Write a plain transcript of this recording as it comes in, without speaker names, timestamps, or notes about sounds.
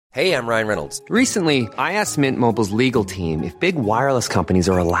Hey, I'm Ryan Reynolds. Recently, I asked Mint Mobile's legal team if big wireless companies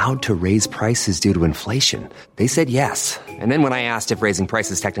are allowed to raise prices due to inflation. They said yes. And then when I asked if raising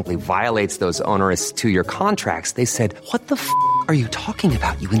prices technically violates those onerous two-year contracts, they said, "What the f*** are you talking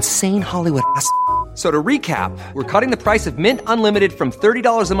about, you insane Hollywood ass?" So to recap, we're cutting the price of Mint Unlimited from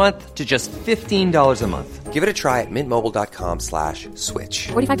 $30 a month to just $15 a month. Give it a try at mintmobile.com/switch.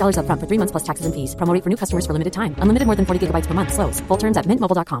 $45 up front for 3 months plus taxes and fees. Promo rate for new customers for limited time. Unlimited more than 40 gigabytes per month. Slows full terms at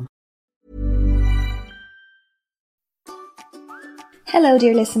mintmobile.com. Hello,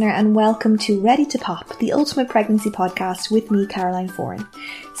 dear listener, and welcome to Ready to Pop, the ultimate pregnancy podcast with me, Caroline Foran.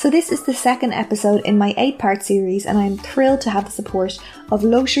 So this is the second episode in my 8-part series, and I'm thrilled to have the support of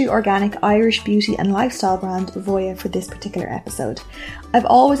luxury organic Irish beauty and lifestyle brand Voya for this particular episode. I've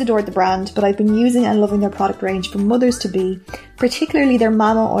always adored the brand, but I've been using and loving their product range for mothers-to-be, particularly their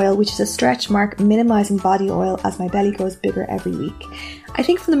Mama Oil, which is a stretch mark minimising body oil as my belly grows bigger every week. I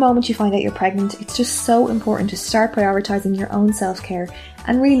think from the moment you find out you're pregnant, it's just so important to start prioritising your own self-care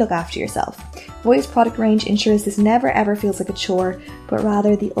and really look after yourself. Voya's product range ensures this never ever feels like a chore, but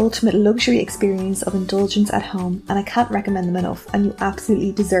rather the ultimate luxury experience of indulgence at home, and I can't recommend them enough, and you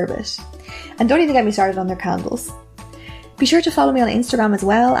absolutely deserve it. And don't even get me started on their candles. Be sure to follow me on Instagram as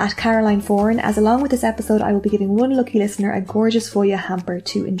well, at Caroline Foran, as along with this episode I will be giving one lucky listener a gorgeous Voya hamper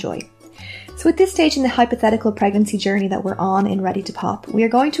to enjoy. So at this stage in the hypothetical pregnancy journey that we're on in Ready to Pop, we are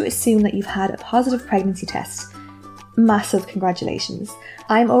going to assume that you've had a positive pregnancy test. Massive congratulations.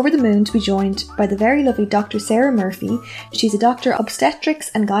 I'm over the moon to be joined by the very lovely Dr. Sarah Murphy. She's a doctor of obstetrics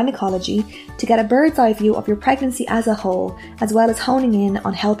and gynecology, to get a bird's eye view of your pregnancy as a whole, as well as honing in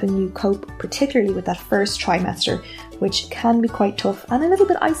on helping you cope particularly with that first trimester, which can be quite tough and a little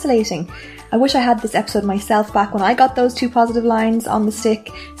bit isolating. I wish I had this episode myself back when I got those 2 positive lines on the stick,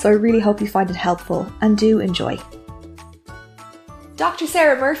 so I really hope you find it helpful, and do enjoy. Dr.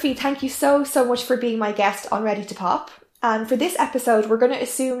 Sarah Murphy, thank you so much for being my guest on Ready to Pop. And for this episode, we're going to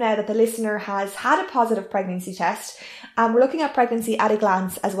assume now that the listener has had a positive pregnancy test, and we're looking at pregnancy at a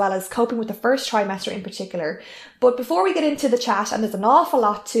glance, as well as coping with the first trimester in particular. But before we get into the chat, and there's an awful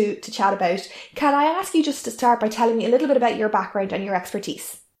lot to chat about, can I ask you just to start by telling me a little bit about your background and your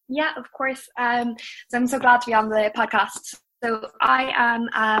expertise? Yeah, of course. So I'm so glad to be on the podcast. So I am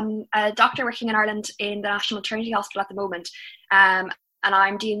a doctor working in Ireland in the National Maternity Hospital at the moment. And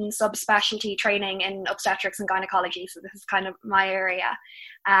I'm doing subspecialty training in obstetrics and gynecology. So this is kind of my area.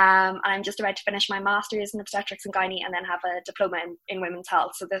 And I'm just about to finish my master's in obstetrics and gynae and then have a diploma in women's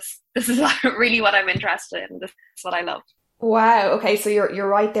health. So this is really what I'm interested in. This is what I love. Wow. Okay. So you're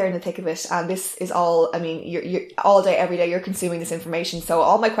right there in the thick of it. And this is all, I mean, you're all day, every day, you're consuming this information. So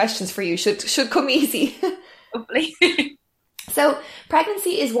all my questions for you should come easy. Hopefully. So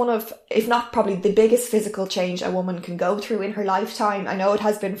pregnancy is one of, if not probably the biggest physical change a woman can go through in her lifetime. I know it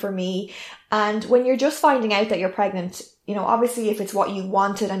has been for me. And when you're just finding out that you're pregnant, you know, obviously if it's what you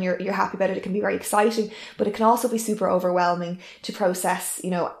wanted and you're happy about it, it can be very exciting, but it can also be super overwhelming to process, you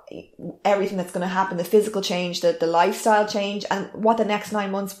know, everything that's going to happen, the physical change, the lifestyle change, and what the next 9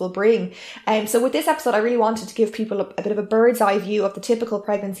 months will bring. So with this episode, I really wanted to give people a bit of a bird's eye view of the typical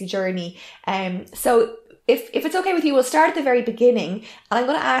pregnancy journey. So if it's okay with you, we'll start at the very beginning, and I'm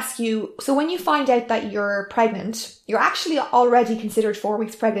going to ask you, so when you find out that you're pregnant, you're actually already considered 4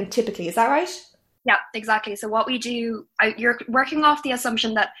 weeks pregnant typically, is that right? Yeah, exactly. So what we do, you're working off the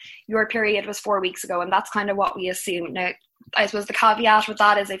assumption that your period was 4 weeks ago, and that's kind of what we assume. Now, I suppose the caveat with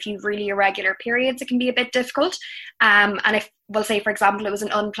that is if you've really irregular periods, it can be a bit difficult. And if, we'll say, for example, it was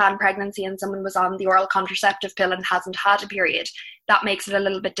an unplanned pregnancy and someone was on the oral contraceptive pill and hasn't had a period, that makes it a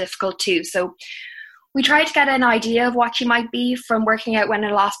little bit difficult too. So we try to get an idea of what you might be from working out when the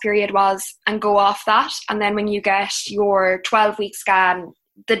last period was and go off that. And then when you get your 12-week scan,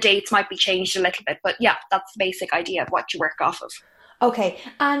 the dates might be changed a little bit. But yeah, that's the basic idea of what you work off of. Okay,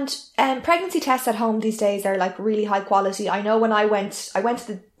 and pregnancy tests at home these days are like really high quality. I know when I went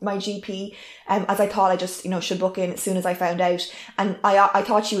to my GP, as I thought I just, you know, should book in as soon as I found out. And I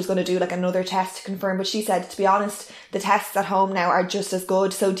thought she was going to do like another test to confirm, but she said, to be honest, the tests at home now are just as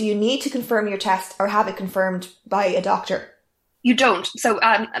good. So do you need to confirm your test or have it confirmed by a doctor? You don't. So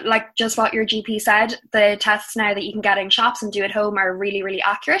like just what your GP said, the tests now that you can get in shops and do at home are really, really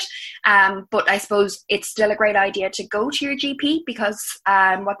accurate. But I suppose it's still a great idea to go to your GP because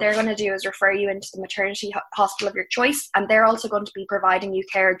what they're going to do is refer you into the maternity hospital of your choice. And they're also going to be providing you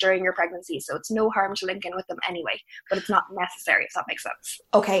care during your pregnancy. So it's no harm to link in with them anyway, but it's not necessary, if that makes sense.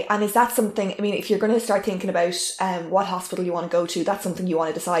 Okay. And is that something, I mean, if you're going to start thinking about what hospital you want to go to, that's something you want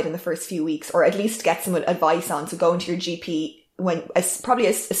to decide in the first few weeks, or at least get some advice on. So going to your GP probably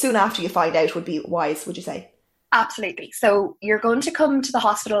as soon after you find out would be wise, would you say? Absolutely. So you're going to come to the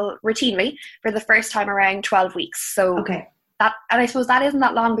hospital routinely for the first time around 12 weeks. So Okay. that, and I suppose that isn't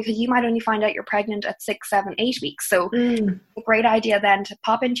that long because you might only find out you're pregnant at 6, 7, 8 weeks. So it's a great idea then to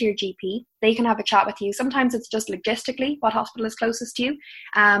pop into your GP. They can have a chat with you. Sometimes it's just logistically what hospital is closest to you.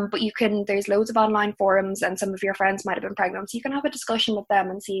 But there's loads of online forums, and some of your friends might have been pregnant. So you can have a discussion with them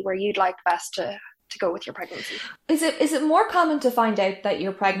and see where you'd like best to go with your pregnancy. Is it more common to find out that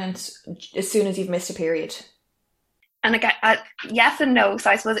you're pregnant as soon as you've missed a period? And again, yes and no. So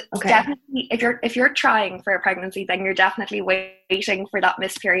I suppose definitely, if you're trying for a pregnancy, then you're definitely waiting for that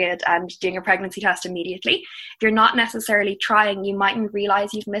missed period and doing a pregnancy test immediately. If you're not necessarily trying, you mightn't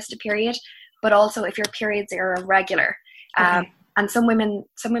realize you've missed a period. But also, if your periods are irregular, and some women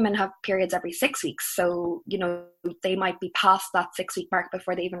have periods every 6 weeks, so they might be past that 6-week mark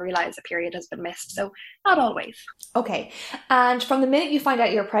before they even realize a period has been missed. So not always. Okay, and from the minute you find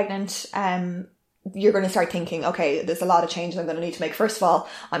out you're pregnant, you're going to start thinking, okay, there's a lot of changes I'm going to need to make. First of all,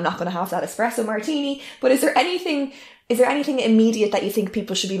 I'm not going to have that espresso martini, but is there anything immediate that you think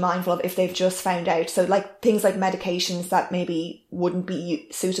people should be mindful of if they've just found out? So like things like medications that maybe wouldn't be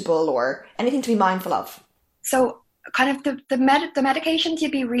suitable, or anything to be mindful of? So kind of the medications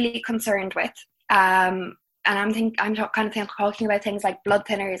you'd be really concerned with, and I'm talking about things like blood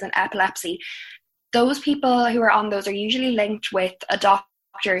thinners and epilepsy. Those people who are on those are usually linked with a doctor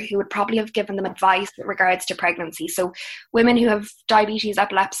who would probably have given them advice with regards to pregnancy. So women who have diabetes,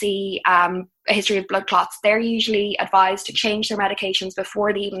 epilepsy, a history of blood clots, they're usually advised to change their medications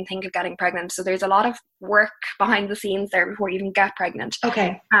before they even think of getting pregnant. So there's a lot of work behind the scenes there before you even get pregnant.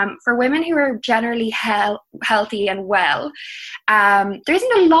 Okay. For women who are generally healthy and well, there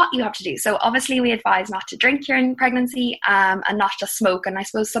isn't a lot you have to do. So obviously we advise not to drink during pregnancy, and not just smoke. And I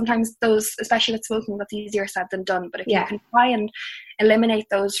suppose sometimes those, especially with smoking, that's easier said than done. But if you can try and eliminate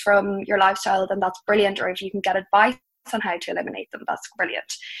those from your lifestyle, then that's brilliant. Or if you can get advice on how to eliminate them, that's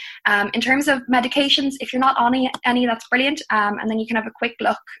brilliant. In terms of medications, if you're not on any, that's brilliant. And then you can have a quick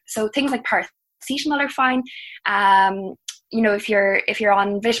look. So things like paracetamol are fine. If you're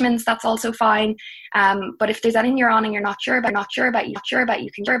on vitamins, that's also fine. But if there's anything you're on and you're not sure about,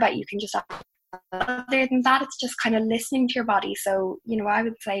 you can just. Other than that, it's just kind of listening to your body. So, I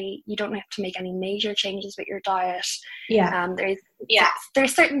would say you don't have to make any major changes with your diet.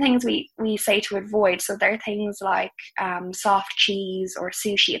 There's certain things we say to avoid. So there are things like soft cheese or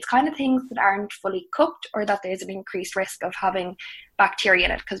sushi. It's kind of things that aren't fully cooked, or that there's an increased risk of having bacteria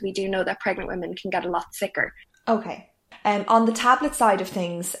in it, because we do know that pregnant women can get a lot sicker. Okay. On the tablet side of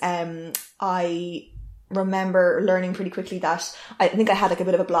things, I remember learning pretty quickly that I think I had like a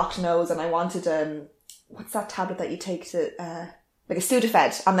bit of a blocked nose, and I wanted what's that tablet that you take to like a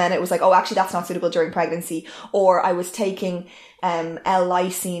Sudafed, and then it was like, oh, actually that's not suitable during pregnancy. Or I was taking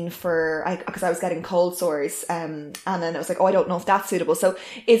L-lysine because I was getting cold sores, and then it was like, oh, I don't know if that's suitable. So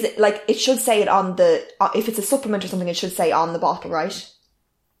is it like, it should say it on the if it's a supplement or something, it should say on the bottle, right?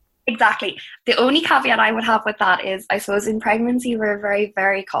 Exactly. The only caveat I would have with that is, I suppose in pregnancy we're very,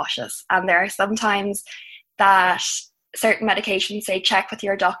 very cautious, and there are sometimes that certain medications say check with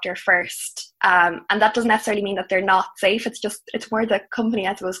your doctor first, and that doesn't necessarily mean that they're not safe. It's more the company,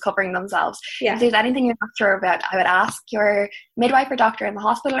 I suppose, covering themselves. If there's anything you're not sure about, I would ask your midwife or doctor in the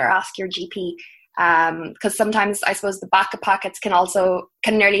hospital, or ask your GP, because sometimes I suppose the back of packets can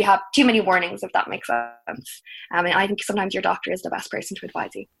nearly have too many warnings, if that makes sense. I think sometimes your doctor is the best person to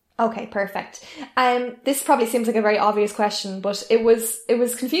advise you. Okay, perfect. This probably seems like a very obvious question, but it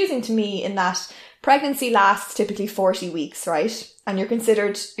was confusing to me in that pregnancy lasts typically 40 weeks, right? And you're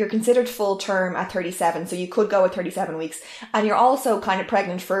considered full term at 37, so you could go at 37 weeks, and you're also kind of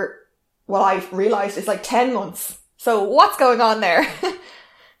pregnant for what I've realised is like 10 months. So what's going on there?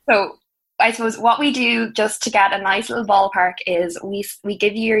 So I suppose what we do, just to get a nice little ballpark, is we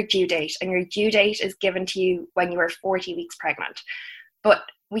give you your due date, and your due date is given to you when you are 40 weeks pregnant. But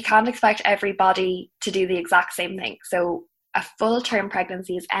we can't expect everybody to do the exact same thing. So a full-term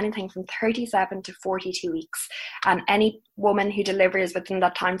pregnancy is anything from 37 to 42 weeks. And any woman who delivers within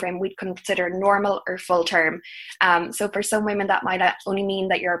that time frame, we'd consider normal or full-term. So for some women, that might only mean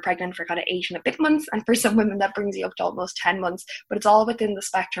that you're pregnant for kind of 8 and a bit months. And for some women, that brings you up to almost 10 months. But it's all within the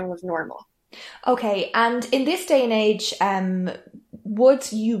spectrum of normal. Okay. And in this day and age,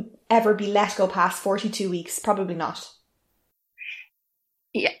 would you ever be let go past 42 weeks? Probably not.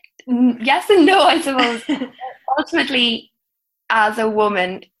 Yeah. Yes and no, I suppose. Ultimately, as a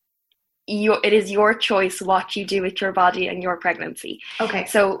woman, it is your choice what you do with your body and your pregnancy. Okay.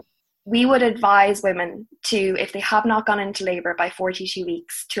 So we would advise women to, if they have not gone into labour by 42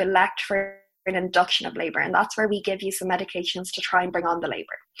 weeks, to elect for an induction of labour. And that's where we give you some medications to try and bring on the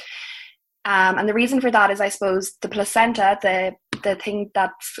labour. And the reason for that is, I suppose, the placenta, the thing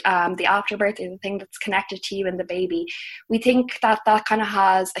that's the afterbirth, is the thing that's connected to you and the baby. We think that kind of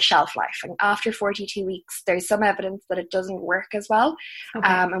has a shelf life, and after 42 weeks there's some evidence that it doesn't work as well. Okay.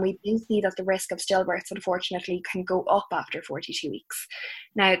 And we do see that the risk of stillbirths, unfortunately, can go up after 42 weeks.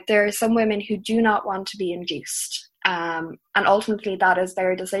 Now, there are some women who do not want to be induced, and ultimately that is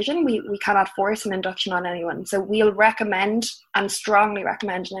their decision. We cannot force an induction on anyone, so we'll recommend and strongly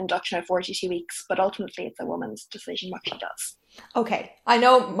recommend an induction at 42 weeks, but ultimately it's a woman's decision what she does. Okay, I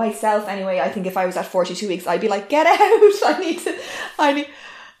know myself anyway. I think if I was at 42 weeks, I'd be like, get out.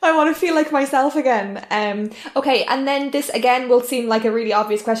 I want to feel like myself again. Okay, and then this again will seem like a really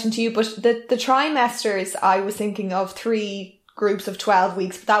obvious question to you, but the trimesters, I was thinking of 3 groups of 12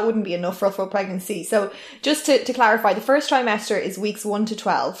 weeks, but that wouldn't be enough for a full pregnancy. So just to clarify, the first trimester is weeks 1 to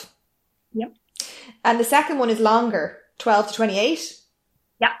 12. Yep. And the second one is longer, 12 to 28.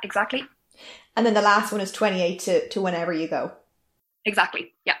 Yeah, exactly. And then the last one is 28 to whenever you go.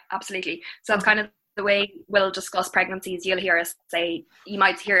 Exactly. Yeah, absolutely. So that's kind of the way we'll discuss pregnancies. You'll hear us say, you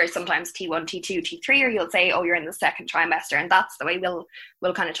might hear sometimes T1, T2, T3, or you'll say, oh, you're in the second trimester. And that's the way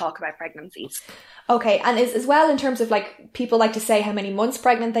we'll kind of talk about pregnancies. Okay. And as well, in terms of like, people like to say how many months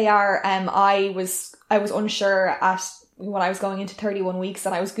pregnant they are. I was unsure when I was going into 31 weeks,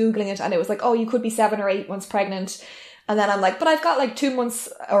 and I was Googling it, and it was like, oh, you could be 7 or 8 months pregnant. And then I'm like, but I've got like 2 months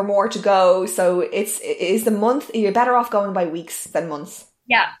or more to go. So is the month, you're better off going by weeks than months.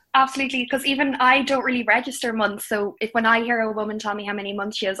 Yeah, absolutely. Because even I don't really register months. So when I hear a woman tell me how many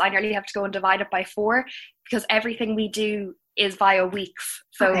months she is, I nearly have to go and divide it by 4, because everything we do is via weeks.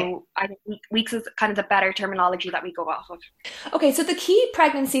 So okay. I think weeks is kind of the better terminology that we go off of. Okay, so the key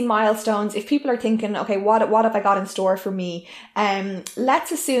pregnancy milestones, if people are thinking, okay, what have I got in store for me?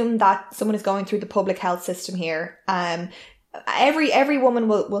 Let's assume that someone is going through the public health system here. Every woman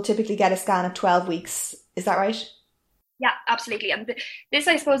will typically get a scan at 12 weeks. Is that right? Yeah, absolutely. And this,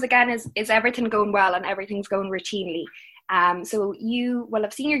 I suppose, again, is everything going well and everything's going routinely. So you will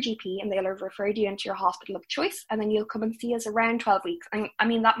have seen your GP and they'll have referred you into your hospital of choice, and then you'll come and see us around 12 weeks. I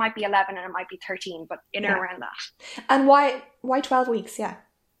mean, that might be 11 and it might be 13, but in and around that. And why 12 weeks? Yeah.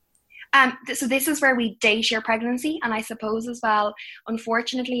 So this is where we date your pregnancy. And I suppose as well,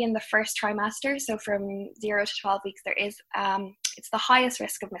 unfortunately, in the first trimester, so from 0 to 12 weeks, there is, it's the highest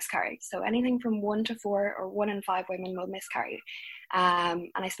risk of miscarriage. So anything from 1 to 4 or 1 in 5 women will miscarry.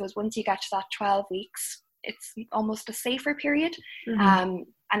 And I suppose once you get to that 12 weeks, it's almost a safer period. Mm-hmm.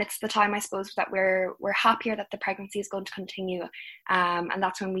 And it's the time, I suppose, that we're happier that the pregnancy is going to continue. And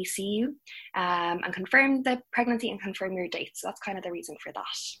that's when we see you and confirm the pregnancy and confirm your date. So that's kind of the reason for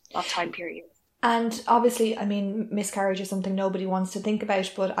that time period. And obviously, I mean, miscarriage is something nobody wants to think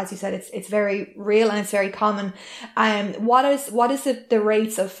about, but as you said, it's very real and it's very common. What is the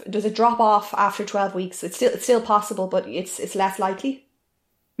rates of, does it drop off after 12 weeks? It's still possible, but it's less likely?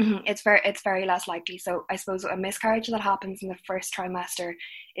 Mm-hmm. It's very less likely. So I suppose a miscarriage that happens in the first trimester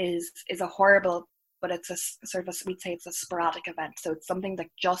is a horrible, but it's a sort of we'd say it's a sporadic event. So it's something that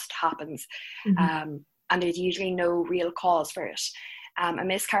just happens, mm-hmm. And there's usually no real cause for it. A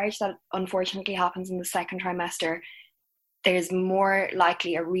miscarriage that unfortunately happens in the second trimester, there's more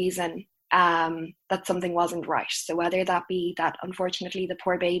likely a reason that something wasn't right. So whether that be that unfortunately the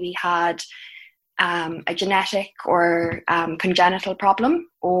poor baby had a genetic or congenital problem,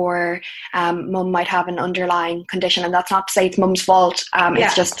 or mum might have an underlying condition, and that's not to say it's mum's fault.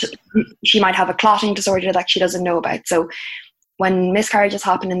 It's just she might have a clotting disorder that she doesn't know about. So when miscarriages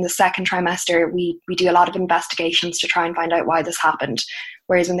happen in the second trimester, we do a lot of investigations to try and find out why this happened.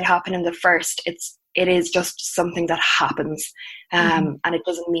 Whereas when they happen in the first, it is just something that happens, and it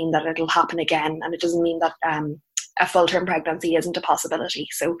doesn't mean that it'll happen again, and it doesn't mean that a full-term pregnancy isn't a possibility.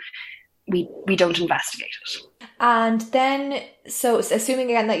 So we don't investigate it. And then, so assuming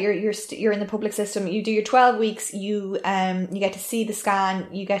again that you're in the public system, you do your 12 weeks, you get to see the scan,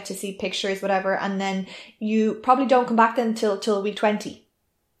 you get to see pictures, whatever, and then you probably don't come back then till week 20.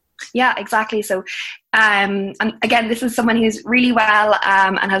 Yeah, exactly. So, and again, this is someone who's really well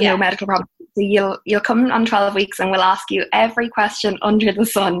and has no medical problems. So you'll come on 12 weeks and we'll ask you every question under the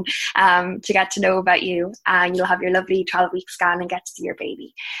sun to get to know about you, and you'll have your lovely 12-week scan and get to see your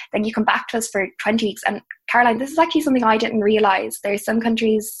baby. Then you come back to us for 20 weeks. And Caroline, this is actually something I didn't realise. There's some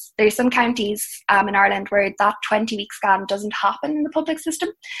counties in Ireland where that 20-week scan doesn't happen in the public system.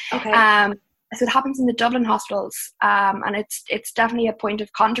 Okay. So it happens in the Dublin hospitals, and it's definitely a point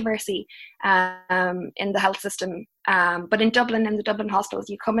of controversy in the health system. But in the Dublin hospitals,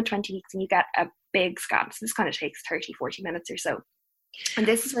 you come at 20 weeks and you get a big scan. So this kind of takes 30, 40 minutes or so. And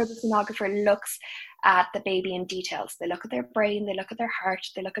this is where the sonographer looks at the baby in details. They look at their brain, they look at their heart,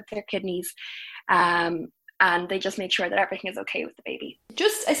 they look at their kidneys, and they just make sure that everything is okay with the baby.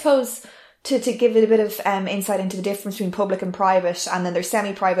 Just, I suppose, to give it a bit of insight into the difference between public and private, and then there's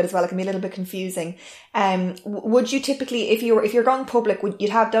semi-private as well. It can be a little bit confusing. Would you typically, if you're going public, you'd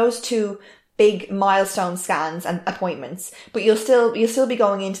have those two big milestone scans and appointments, but you'll still be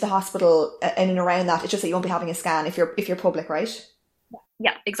going into the hospital in and around that. It's just that you won't be having a scan if you're public, right?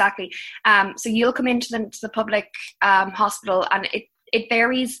 Yeah, exactly. So you'll come into the public hospital, and it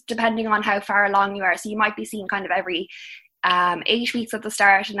varies depending on how far along you are. So you might be seen kind of every 8 weeks at the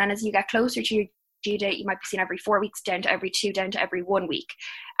start, and then as you get closer to your due date, you might be seen every 4 weeks, down to every 2, down to every 1 week.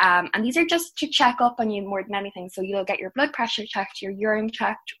 And these are just to check up on you more than anything. So you'll get your blood pressure checked, your urine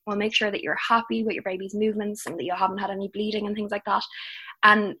checked. We'll make sure that you're happy with your baby's movements and that you haven't had any bleeding and things like that.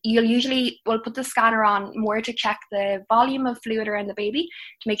 And we'll put the scanner on more to check the volume of fluid around the baby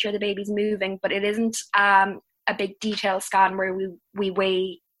to make sure the baby's moving, but it isn't a big detail scan where we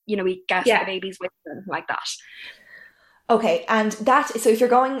weigh, we guess the baby's weight or anything like that. Okay, and so if you're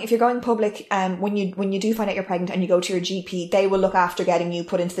going public, when you do find out you're pregnant and you go to your GP, they will look after getting you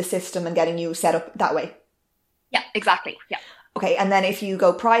put into the system and getting you set up that way. Yeah, exactly. Yeah. Okay, and then if you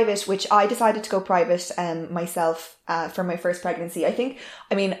go private, which I decided to go private myself for my first pregnancy,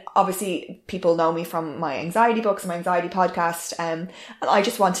 obviously people know me from my anxiety books and my anxiety podcast, and I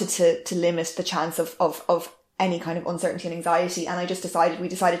just wanted to limit the chance of any kind of uncertainty and anxiety, and we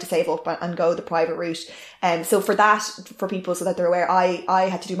decided to save up and go the private route. So for people so that they're aware, I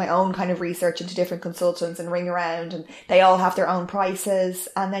had to do my own kind of research into different consultants and ring around, and they all have their own prices,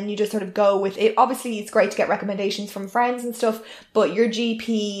 and then you just sort of go with it. Obviously it's great to get recommendations from friends and stuff, but your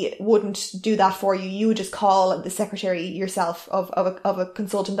GP wouldn't do that for you. You would just call the secretary yourself of a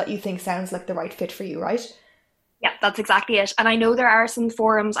consultant that you think sounds like the right fit for you, right? Yeah, that's exactly it. And I know there are some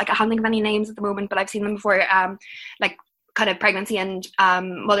forums, I can't think of any names at the moment, but I've seen them before, like kind of pregnancy and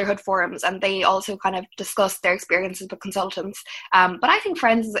motherhood forums, and they also kind of discuss their experiences with consultants. But I think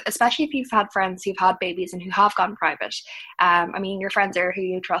friends, especially if you've had friends who've had babies and who have gone private, your friends are who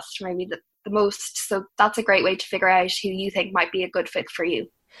you trust maybe the most. So that's a great way to figure out who you think might be a good fit for you.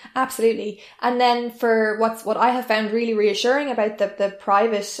 Absolutely. And then for what I have found really reassuring about the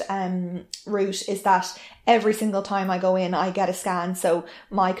private route is that every single time I go in, I get a scan. So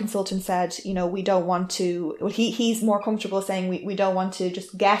my consultant said, we don't want to, he's more comfortable saying we don't want to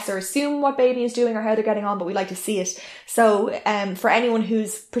just guess or assume what baby is doing or how they're getting on, but we like to see it. So for anyone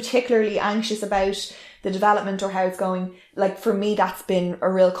who's particularly anxious about the development or how it's going, like for me, that's been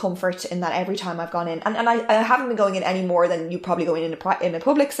a real comfort in that every time I've gone in. And I haven't been going in any more than you probably go in a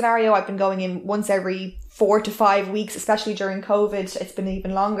public scenario. I've been going in once every 4 to 5 weeks, especially during COVID. It's been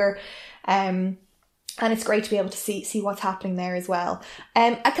even longer. And it's great to be able to see what's happening there as well.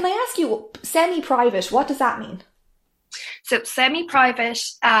 Can I ask you, semi-private, what does that mean? So semi-private,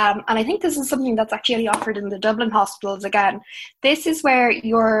 and I think this is something that's actually offered in the Dublin hospitals again. This is where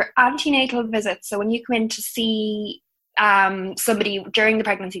your antenatal visits, so when you come in to see somebody during the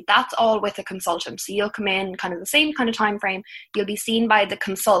pregnancy, that's all with a consultant. So you'll come in kind of the same kind of time frame, you'll be seen by the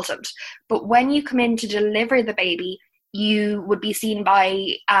consultant. But when you come in to deliver the baby, you would be seen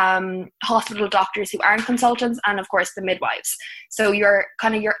by hospital doctors who aren't consultants, and of course the midwives. So your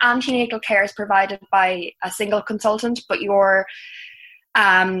antenatal care is provided by a single consultant, but your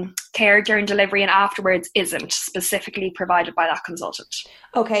care during delivery and afterwards isn't specifically provided by that consultant.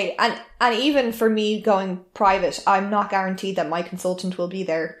 Okay, and even for me going private, I'm not guaranteed that my consultant will be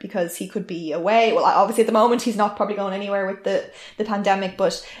there because he could be away. Well, obviously at the moment he's not probably going anywhere with the pandemic,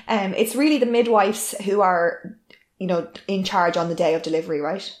 but it's really the midwives who are in charge on the day of delivery,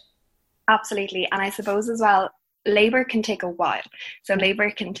 right? Absolutely. And I suppose as well, labour can take a while. So labour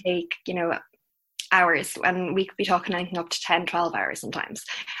can take, hours, and we could be talking anything up to 10, 12 hours sometimes.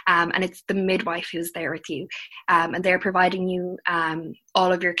 And it's the midwife who's there with you. And they're providing you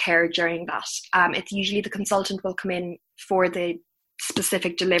all of your care during that. It's usually the consultant will come in for the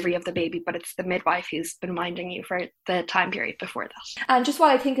specific delivery of the baby, but it's the midwife who's been minding you for the time period before that. And just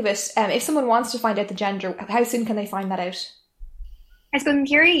while I think of it, if someone wants to find out the gender, how soon can they find that out? I suppose in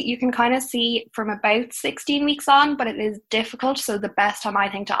theory you can kind of see from about 16 weeks on, but it is difficult. So the best time I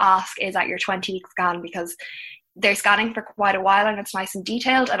think to ask is at your 20-week scan, because they're scanning for quite a while and it's nice and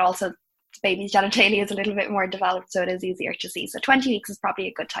detailed, and also the baby's genitalia is a little bit more developed, so it is easier to see. So 20 weeks is probably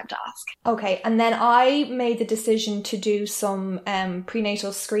a good time to ask. Okay, and then I made the decision to do some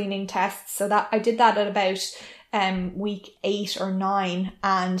prenatal screening tests. So that I did that at about week 8 or 9,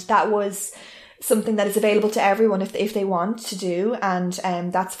 and that was something that is available to everyone if they want to do, and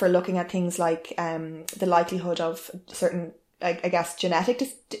that's for looking at things like the likelihood of certain I guess, genetic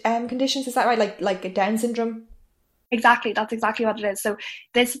conditions. Is that right? Like Down syndrome? Exactly, that's exactly what it is. So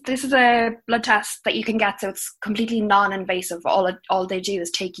this is a blood test that you can get. So it's completely non-invasive. All they do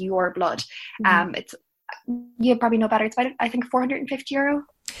is take your blood. It's, you probably know better. It's about, I think, €450.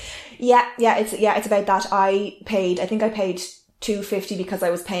 Yeah, it's about that. I think I paid $250 because I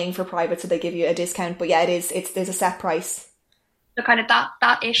was paying for private, so they give you a discount. But yeah, there's a set price. So kind of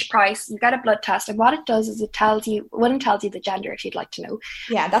that ish price. You get a blood test, and what it does is it tells you the gender, if you'd like to know.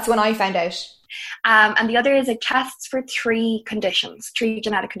 Yeah, that's when I found out. And the other is it tests for three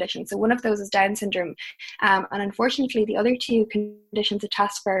genetic conditions. So one of those is Down syndrome. And unfortunately, the other two conditions it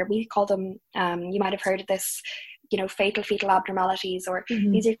tests for, we call them, you might have heard of this, fatal fetal abnormalities, or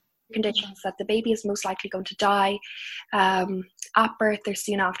these are conditions that the baby is most likely going to die at birth or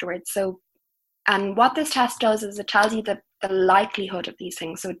soon afterwards. So, and what this test does is it tells you the likelihood of these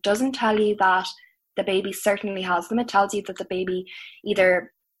things. So it doesn't tell you that the baby certainly has them. It tells you that the baby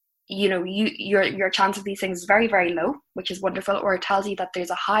either, your chance of these things is very, very low, which is wonderful, or it tells you that there's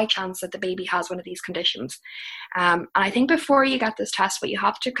a high chance that the baby has one of these conditions. And I think before you get this test, what you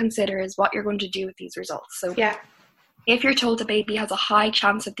have to consider is what you're going to do with these results. So if you're told the baby has a high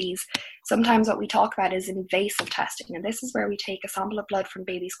chance of these, sometimes what we talk about is invasive testing. And this is where we take a sample of blood from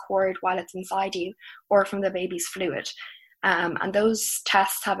baby's cord while it's inside you, or from the baby's fluid. And those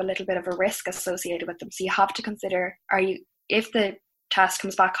tests have a little bit of a risk associated with them. So you have to consider, if the test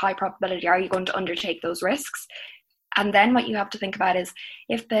comes back high probability, are you going to undertake those risks? And then what you have to think about is,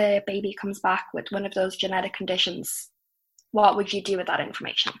 if the baby comes back with one of those genetic conditions, what would you do with that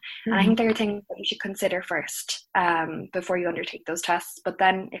information? And I think there are things that you should consider first before you undertake those tests. But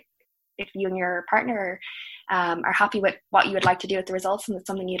then if you and your partner are happy with what you would like to do with the results, and it's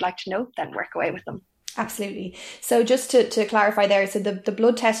something you'd like to know, then work away with them. Absolutely. So just to clarify there, so the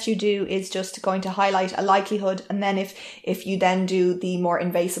blood test you do is just going to highlight a likelihood, and then if you then do the more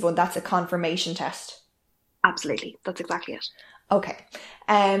invasive one, that's a confirmation test. Absolutely. That's exactly it. Okay.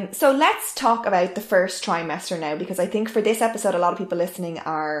 So let's talk about the first trimester now, because I think for this episode, a lot of people listening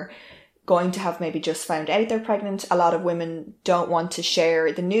are going to have maybe just found out they're pregnant. A lot of women don't want to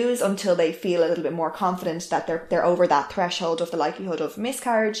share the news until they feel a little bit more confident that they're over that threshold of the likelihood of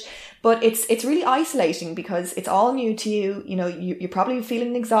miscarriage. But it's really isolating because it's all new to you. You're probably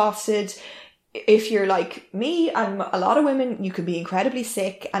feeling exhausted. If you're like me and a lot of women, you can be incredibly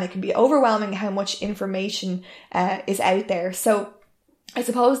sick, and it can be overwhelming how much information is out there. So I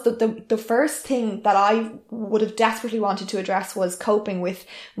suppose the first thing that I would have desperately wanted to address was coping with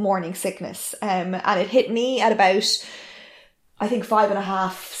morning sickness. And it hit me at about, I think,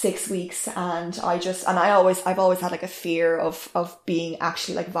 5.5, 6 weeks. And I've always had like a fear of being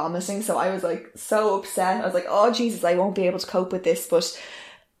actually like vomiting. So I was like so upset. I was like, oh Jesus, I won't be able to cope with this. But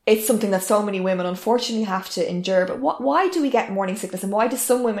it's something that so many women unfortunately have to endure. But why do we get morning sickness, and why do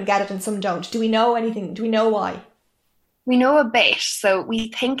some women get it and some don't? Do we know anything? Do we know why? We know a bit. So we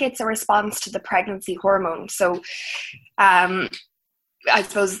think it's a response to the pregnancy hormone. So I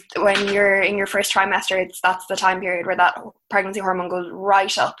suppose when you're in your first trimester, that's the time period where that pregnancy hormone goes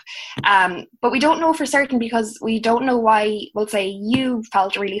right up. But we don't know for certain, because we don't know why, we'll say, you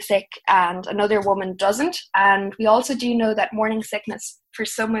felt really sick and another woman doesn't. And we also do know that morning sickness for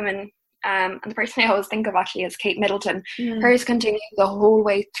some women, and the person I always think of actually is Kate Middleton, hers continued the whole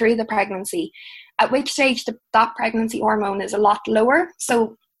way through the pregnancy, at which stage that pregnancy hormone is a lot lower.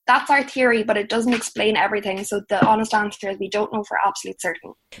 So that's our theory, but it doesn't explain everything. So the honest answer is we don't know for absolute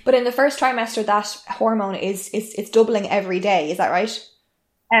certain. But in the first trimester, that hormone it's doubling every day. Is that right?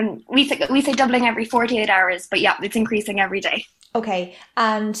 We say doubling every 48 hours, but yeah, it's increasing every day. Okay,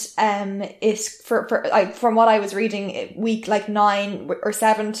 and it's from what I was reading, week like 9 or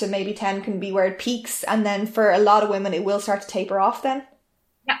 7 to maybe 10 can be where it peaks, and then for a lot of women, it will start to taper off then.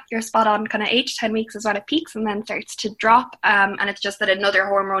 Yeah, you're spot on. Kind of 8 to 10 weeks is when it peaks and then starts to drop. And it's just that another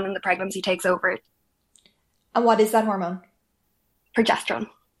hormone in the pregnancy takes over. And what is that hormone? Progesterone.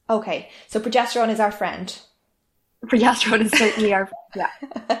 Okay, so progesterone is our friend. Progesterone is certainly our friend,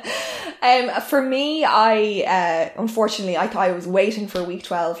 yeah. For me, I unfortunately I was waiting for week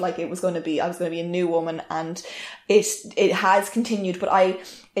 12, like I was going to be a new woman, and it has continued, but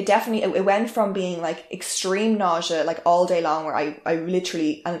it definitely went from being like extreme nausea like all day long, where I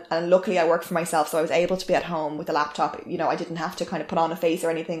literally, and luckily I work for myself, so I was able to be at home with a laptop. I didn't have to kind of put on a face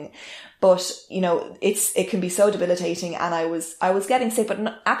or anything, but it can be so debilitating, and I was getting sick,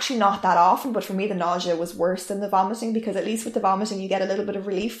 but actually not that often. But for me, the nausea was worse than the vomiting, because at least with the vomiting you get a little bit of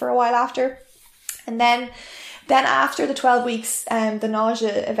relief for a while after. And then after the 12 weeks, the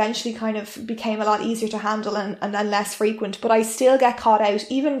nausea eventually kind of became a lot easier to handle and less frequent. But I still get caught out,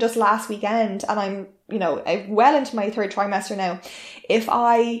 even just last weekend, and I'm, well into my 3rd trimester now.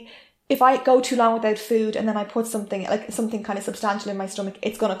 If I go too long without food and then I put something kind of substantial in my stomach,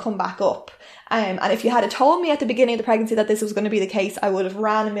 it's going to come back up. And if you had told me at the beginning of the pregnancy that this was going to be the case, I would have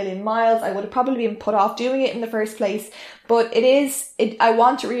ran a million miles. I would have probably been put off doing it in the first place. But I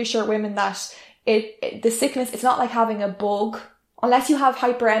want to reassure women that the sickness, it's not like having a bug. Unless you have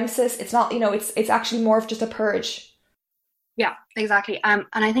hyperemesis, it's not, it's actually more of just a purge. Yeah, exactly. And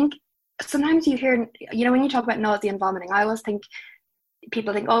I think sometimes you hear, when you talk about nausea and vomiting, I always think,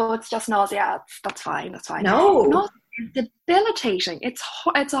 people think, oh, it's just nausea. That's fine. No. Nausea is debilitating.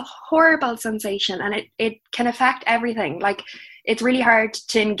 It's a horrible sensation, and it can affect everything. Like, it's really hard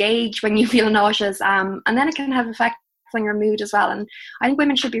to engage when you feel nauseous, and then it can have effects on your mood as well. And I think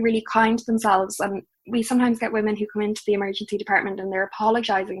women should be really kind to themselves. And we sometimes get women who come into the emergency department and they're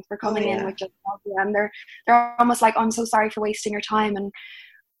apologising for coming in with just nausea, and they're almost like, oh, I'm so sorry for wasting your time. And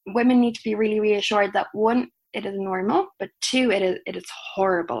women need to be really reassured that, one, it is normal, but 2, it is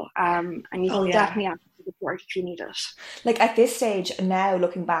horrible. And you can definitely ask for support if you need it. Like, at this stage now,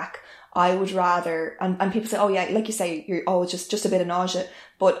 looking back, I would rather, and people say, oh yeah, like you say, just a bit of nausea,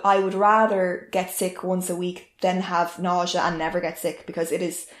 but I would rather get sick once a week than have nausea and never get sick, because it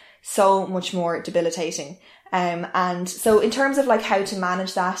is so much more debilitating. And so in terms of like how to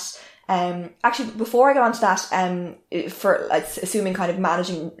manage that, actually, before I get onto that, for assuming kind of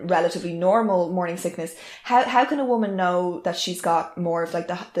managing relatively normal morning sickness, how can a woman know that she's got more of like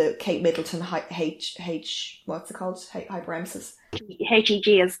the Kate Middleton what's it called? Hyperemesis? HEG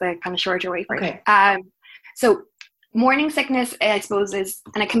is the kind of shorter way for it. So morning sickness, I suppose, is,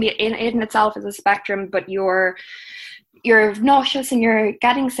 and it can be in itself as a spectrum, but you're nauseous and you're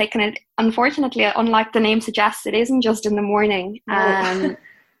getting sick, and it, unfortunately, unlike the name suggests, it isn't just in the morning.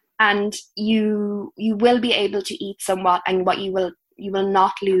 And you will be able to eat somewhat, and you will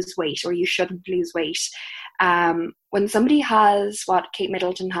not lose weight, or you shouldn't lose weight. When somebody has what Kate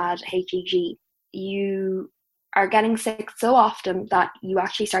Middleton had, HEG, you are getting sick so often that you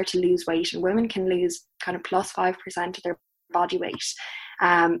actually start to lose weight, and women can lose kind of plus 5% of their body weight.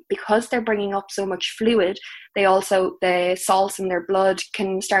 Because they're bringing up so much fluid, the salts in their blood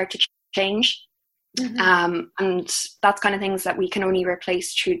can start to change. Mm-hmm. And that's kind of things that we can only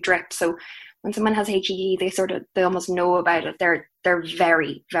replace through drip. So when someone has HEG, they almost know about it. They're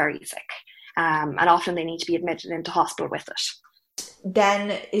very, very sick, and often they need to be admitted into hospital with it.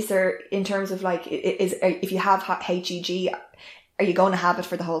 Then is there, in terms of like, if you have HEG, are you going to have it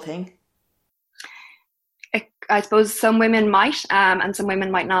for the whole thing? I suppose some women might, and some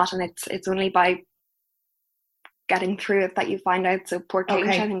women might not, and it's only by getting through it that you find out. So poor Kate,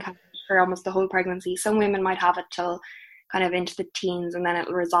 I think, for almost the whole pregnancy. Some women might have it till kind of into the teens, and then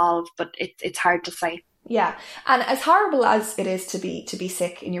it'll resolve, but it's hard to say. Yeah, and as horrible as it is to be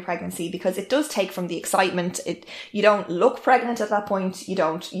sick in your pregnancy, because it does take from the excitement. You don't look pregnant at that point.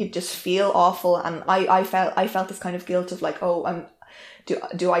 You just feel awful. And I felt this kind of guilt of like, oh, am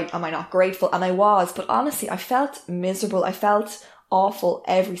I not grateful? And I was, but honestly, I felt miserable. I felt awful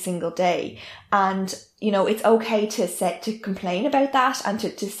every single day. And it's okay to complain about that, and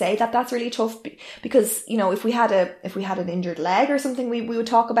to say that that's really tough, because if we had an injured leg or something, we would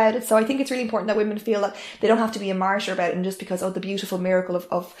talk about it. So I think it's really important that women feel that they don't have to be a martyr about it, and just because the beautiful miracle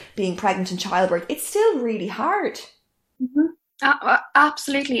of being pregnant and childbirth, it's still really hard. Mm-hmm.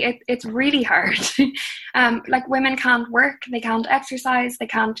 Absolutely, it's really hard. Like, women can't work, they can't exercise, they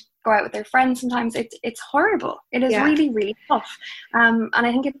can't go out with their friends. Sometimes it's horrible. It is really, really tough. And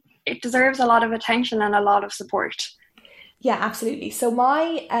I think it deserves a lot of attention and a lot of support. Yeah, absolutely. So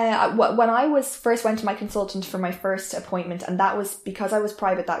when I first went to my consultant for my first appointment, and that was because I was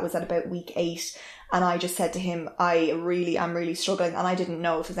private, that was at about week 8. And I just said to him, I really am really struggling, and I didn't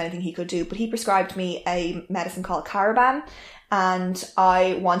know if there's anything he could do. But he prescribed me a medicine called Caraban, and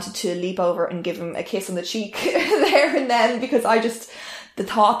I wanted to leap over and give him a kiss on the cheek there and then, because the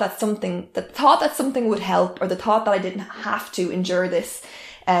thought that something would help, or the thought that I didn't have to endure this,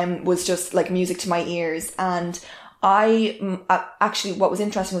 was just like music to my ears. And I actually, what was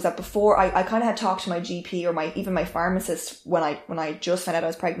interesting was that before I kind of had talked to my GP or even my pharmacist when I just found out I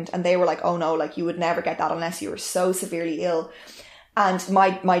was pregnant, and they were like, oh no, like you would never get that unless you were so severely ill. And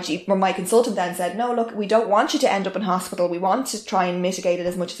my consultant then said, no, look, we don't want you to end up in hospital. We want to try and mitigate it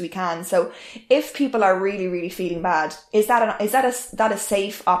as much as we can. So if people are really, really feeling bad, is that a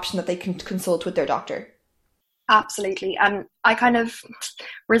safe option that they can consult with their doctor? Absolutely. And I kind of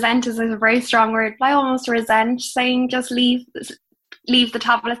resent is a very strong word, but I almost resent saying just leave leave the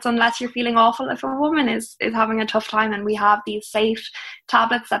tablets unless you're feeling awful. If a woman is having a tough time and we have these safe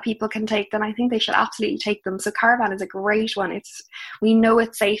tablets that people can take, then I think they should absolutely take them. So Caravan is a great one. We know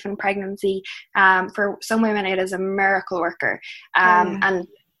it's safe in pregnancy. For some women, it is a miracle worker. And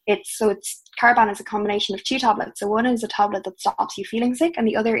it's Caravan is a combination of 2 tablets. So one is a tablet that stops you feeling sick, and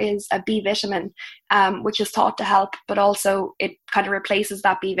the other is a B vitamin, which is thought to help, but also it kind of replaces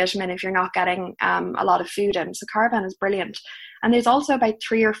that B vitamin if you're not getting a lot of food in. So Caravan is brilliant. And there's also about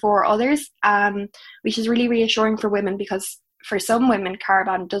 3 or 4 others, which is really reassuring for women, because for some women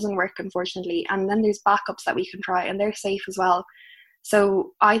Caravan doesn't work, unfortunately, and then there's backups that we can try, and they're safe as well.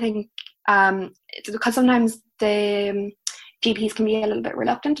 So I think it's because sometimes the GPs can be a little bit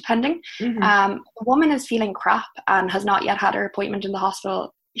reluctant, depending. A woman is feeling crap and has not yet had her appointment in the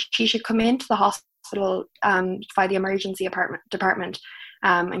hospital. She should come into the hospital by the emergency department,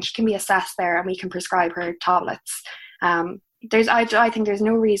 and she can be assessed there, and we can prescribe her tablets. I think there's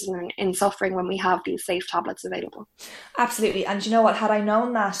no reason in suffering when we have these safe tablets available. Absolutely. And you know what, had I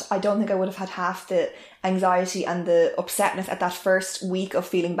known that, I don't think I would have had half the anxiety and the upsetness at that first week of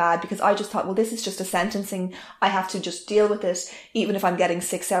feeling bad, because I just thought, well, this is just a sentencing. I have to just deal with it. Even if I'm getting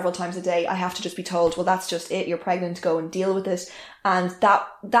sick several times a day, I have to just be told, well, that's just it. You're pregnant, go and deal with it. And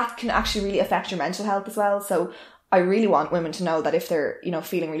that can actually really affect your mental health as well. So I really want women to know that if they're,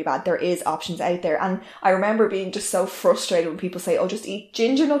 feeling really bad, there is options out there. And I remember being just so frustrated when people say, oh, just eat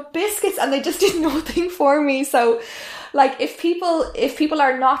ginger nut biscuits, and they just did nothing for me. So like, if people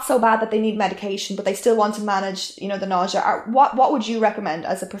are not so bad that they need medication, but they still want to manage, the nausea, what would you recommend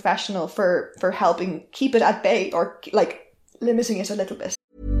as a professional for helping keep it at bay, or like limiting it a little bit?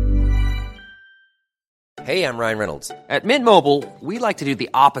 Hey, I'm Ryan Reynolds. At Mint Mobile, we like to do the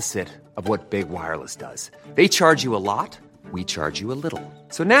opposite of what Big Wireless does. They charge you a lot, we charge you a little.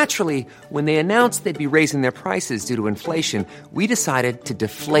 So naturally, when they announced they'd be raising their prices due to inflation, we decided to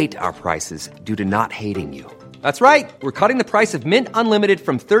deflate our prices due to not hating you. That's right. We're cutting the price of Mint Unlimited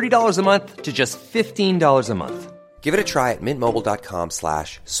from $30 a month to just $15 a month. Give it a try at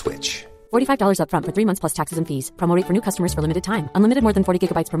mintmobile.com/switch. $45 up front for 3 months plus taxes and fees. Promo rate for new customers for limited time. Unlimited more than 40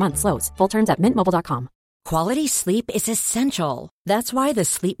 gigabytes per month slows. Full terms at mintmobile.com. Quality sleep is essential. That's why the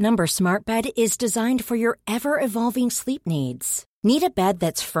Sleep Number Smart Bed is designed for your ever-evolving sleep needs. Need a bed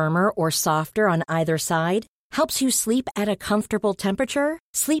that's firmer or softer on either side? Helps you sleep at a comfortable temperature?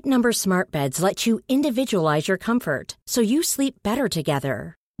 Sleep Number Smart Beds let you individualize your comfort, so you sleep better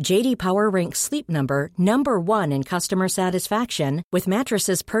together. J.D. Power ranks Sleep Number number 1 in customer satisfaction with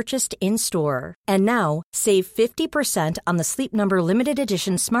mattresses purchased in-store. And now, save 50% on the Sleep Number Limited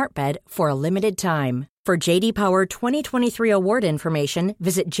Edition Smart Bed for a limited time. For J.D. Power 2023 award information,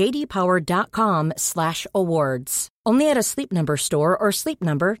 visit jdpower.com/awards. Only at a Sleep Number store or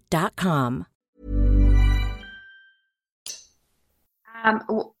sleepnumber.com.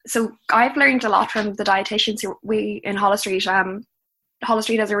 So I've learned a lot from the dietitians we in Holles Street. Holles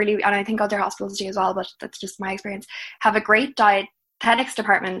Street has a really, and I think other hospitals do as well, but that's just my experience, have a great dietetics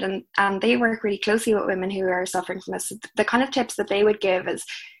department, and they work really closely with women who are suffering from this. The kind of tips that they would give is,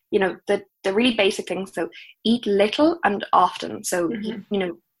 the really basic things. So eat little and often. So,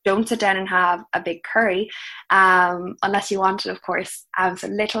 don't sit down and have a big curry, unless you want it, of course. So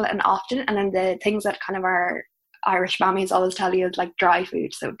little and often. And then the things that kind of our Irish mammies always tell you is like dry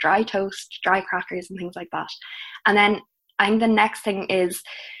food. So dry toast, dry crackers and things like that. And then I think the next thing is,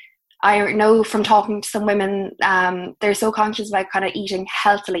 I know from talking to some women, they're so conscious about kind of eating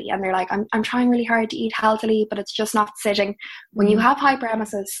healthily, and they're like, I'm trying really hard to eat healthily, but it's just not sitting. When you have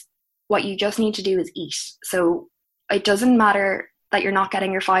hyperemesis, what you just need to do is eat. So it doesn't matter that you're not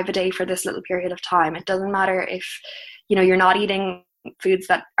getting your 5 a day for this little period of time. It doesn't matter if, you're not eating foods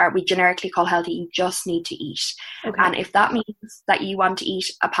that we generically call healthy. You just need to eat. Okay. And if that means that you want to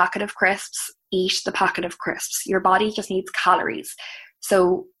eat a packet of crisps, eat the packet of crisps. Your body just needs calories.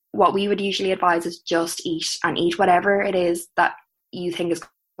 So what we would usually advise is just eat, and eat whatever it is that you think is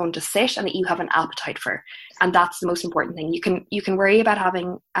going to sit and that you have an appetite for. And that's the most important thing. You can worry about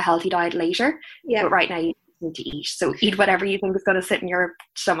having a healthy diet later, but right now you need to eat. So eat whatever you think is going to sit in your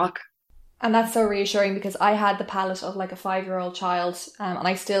stomach. And that's so reassuring, because I had the palate of like a 5-year-old child, and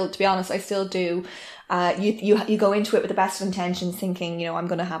I still, to be honest, I still do. You go into it with the best of intentions, thinking, I'm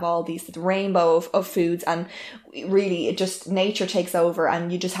going to have all these rainbow of foods, and really it just, nature takes over,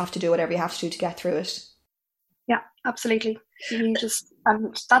 and you just have to do whatever you have to do to get through it. Yeah, absolutely.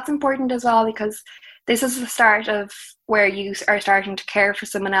 That's important as well, because this is the start of where you are starting to care for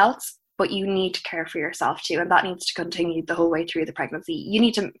someone else, but you need to care for yourself too, and that needs to continue the whole way through the pregnancy. You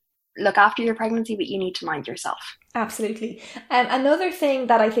need to look after your pregnancy, but you need to mind yourself. Absolutely. Another thing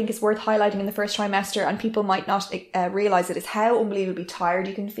that I think is worth highlighting in the first trimester, and people might not realise it, is how unbelievably tired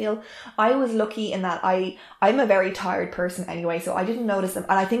you can feel. I was lucky in that I'm a very tired person anyway, so I didn't notice them.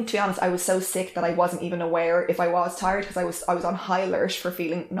 And I think, to be honest, I was so sick that I wasn't even aware if I was tired, because I was on high alert for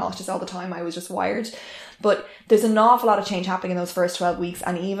feeling nauseous all the time. I was just wired. But there's an awful lot of change happening in those first 12 weeks,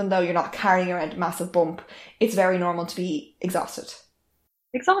 and even though you're not carrying around a massive bump, it's very normal to be exhausted.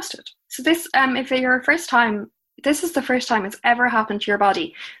 So this, if your first time, this is the first time it's ever happened to your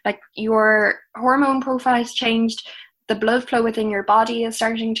body. Like, your hormone profile has changed, the blood flow within your body is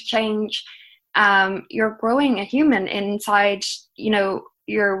starting to change. You're growing a human inside,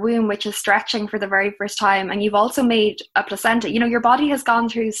 your womb, which is stretching for the very first time, and you've also made a placenta. Your body has gone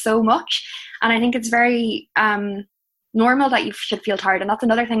through so much, and I think it's very normal that you should feel tired. And that's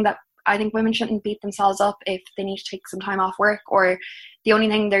another thing that I think women shouldn't beat themselves up if they need to take some time off work, or the only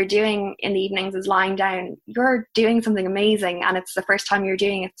thing they're doing in the evenings is lying down. You're doing something amazing, and it's the first time you're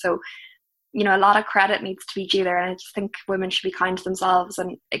doing it. So, a lot of credit needs to be due there. And I just think women should be kind to themselves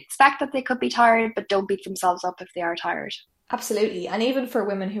and expect that they could be tired, but don't beat themselves up if they are tired. Absolutely. And even for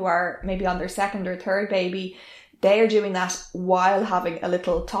women who are maybe on their second or third baby, they are doing that while having a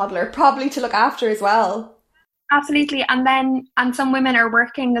little toddler, probably to look after as well. Absolutely. And some women are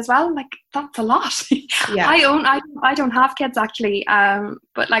working as well. Like, that's a lot. Yeah. I don't have kids actually.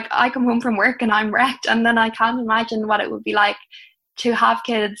 But like, I come home from work and I'm wrecked, and then I can't imagine what it would be like to have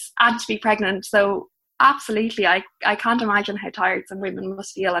kids and to be pregnant. So absolutely, I can't imagine how tired some women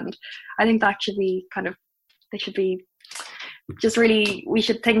must feel. And I think that should be they should be just really, we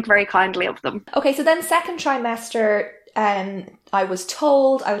should think very kindly of them. Okay, so then second trimester, I was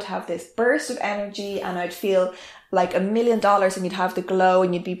told I would have this burst of energy and I'd feel like $1 million and you'd have the glow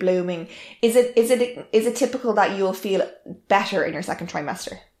and you'd be blooming. Is it typical that you'll feel better in your second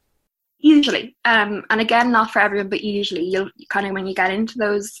trimester? Usually. And again, not for everyone, but usually you'll when you get into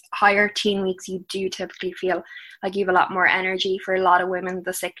those higher teen weeks, you do typically feel like you have a lot more energy. For a lot of women,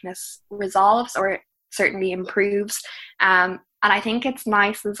 the sickness resolves or certainly improves. And I think it's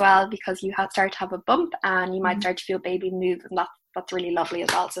nice as well because you start to have a bump and you might start to feel baby move, and that's really lovely as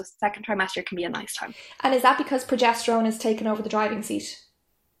well. So second trimester can be a nice time. And is that because progesterone has taken over the driving seat?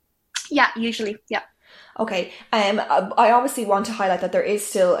 Yeah, usually, yeah. Okay. I obviously want to highlight that there is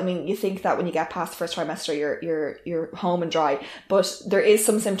still, you think that when you get past the first trimester, you're home and dry, but there is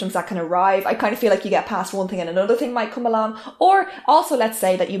some symptoms that can arrive. I kind of feel like you get past one thing and another thing might come along. Or also, let's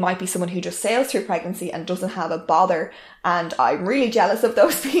say that you might be someone who just sails through pregnancy and doesn't have a bother. And I'm really jealous of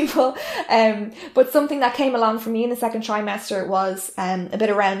those people. But something that came along for me in the second trimester was a bit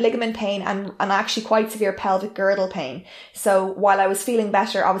around ligament pain and actually quite severe pelvic girdle pain. So while I was feeling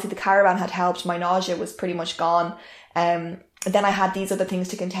better, obviously the caravan had helped. My nausea was pretty much gone. Then I had these other things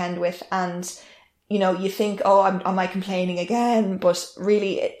to contend with, and you think, oh, am I complaining again? But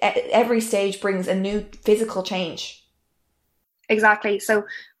really, every stage brings a new physical change. Exactly. So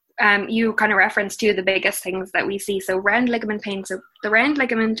you kind of referenced two of the biggest things that we see. So round ligament pain. So the round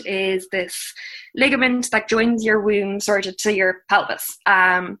ligament is this ligament that joins your womb sort of to your pelvis.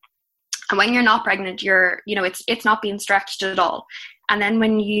 And when you're not pregnant, it's not being stretched at all. And then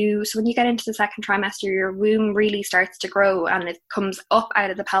when you get into the second trimester, your womb really starts to grow and it comes up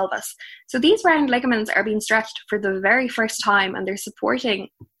out of the pelvis. So these round ligaments are being stretched for the very first time, and they're supporting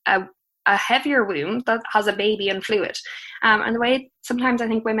a heavier womb that has a baby and fluid. And the way sometimes I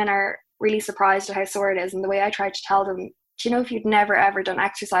think women are really surprised at how sore it is, and the way I try to tell them, if you'd never ever done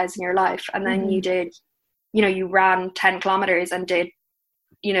exercise in your life and then you did, you ran 10 kilometers and did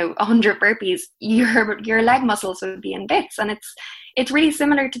 100 burpees, your leg muscles would be in bits. And it's really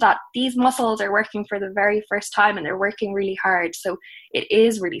similar to that. These muscles are working for the very first time and they're working really hard, so it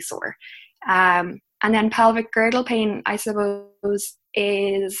is really sore. And then pelvic girdle pain, I suppose,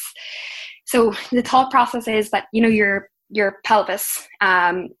 is, so the thought process is that your pelvis,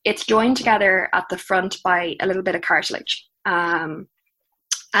 it's joined together at the front by a little bit of cartilage. And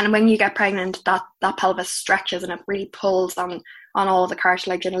when you get pregnant, that pelvis stretches and it really pulls on all the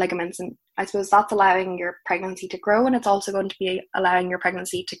cartilage and ligaments. And I suppose that's allowing your pregnancy to grow, and it's also going to be allowing your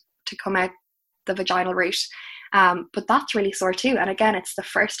pregnancy to come out the vaginal route. But that's really sore too. And again, it's the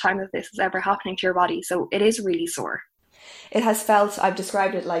first time that this is ever happening to your body. So it is really sore. It has felt, I've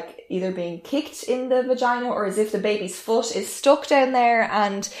described it like either being kicked in the vagina or as if the baby's foot is stuck down there.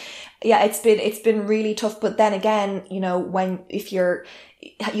 And yeah, it's been really tough. But then again, if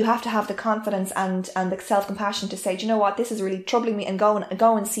you have to have the confidence and the self-compassion to say, do you know what, this is really troubling me, and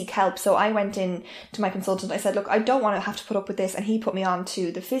go and seek help. So I went in to my consultant. I said, look, I don't want to have to put up with this. And he put me on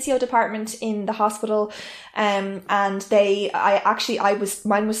to the physio department in the hospital. And mine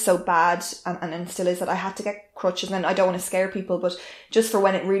was so bad, and still is, that I had to get crutches. And I don't want to scare people, but just for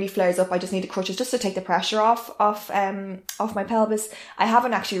when it really flares up, I just needed crutches just to take the pressure off my pelvis. I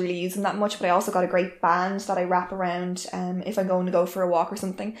haven't actually really used them that much, but I also got a great band that I wrap around if I'm going to go for a walk or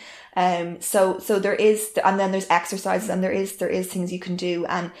something. So there is, and then there's exercises, and there is things you can do.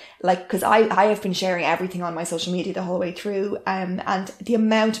 And like, because I have been sharing everything on my social media the whole way through, and the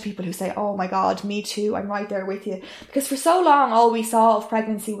amount of people who say, oh my God, me too, I'm right there with you. Because for so long, all we saw of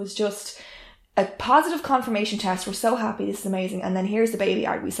pregnancy was just a positive confirmation test. We're so happy, this is amazing. And then here's the baby.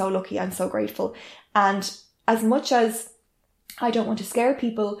 Are we so lucky? I'm so grateful. And as much as I don't want to scare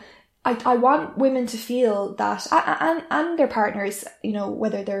people, I want women to feel that, and their partners, you know,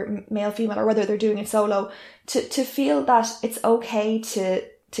 whether they're male, female, or whether they're doing it solo, to feel that it's okay to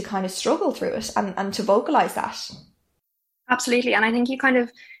kind of struggle through it, and to vocalize that. Absolutely. And I think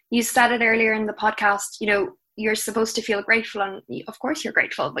you said it earlier in the podcast, you know, you're supposed to feel grateful, and of course you're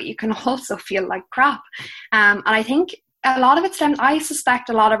grateful, but you can also feel like crap. And I think a lot of it stems, I suspect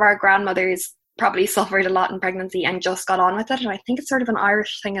a lot of our grandmothers probably suffered a lot in pregnancy and just got on with it. And I think it's sort of an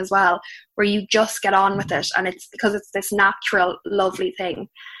Irish thing as well, where you just get on with it, and it's because it's this natural, lovely thing,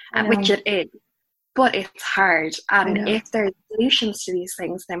 which it is. But it's hard, and if there's solutions to these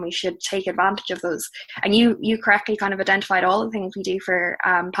things, then we should take advantage of those. And you correctly kind of identified all the things we do for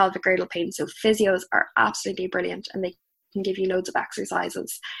pelvic girdle pain. So physios are absolutely brilliant, and they can give you loads of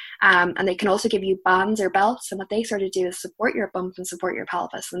exercises, and they can also give you bands or belts, and what they sort of do is support your bump and support your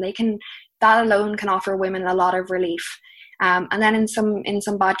pelvis, and that alone can offer women a lot of relief. And then in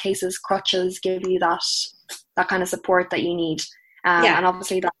some bad cases, crutches give you that kind of support that you need. And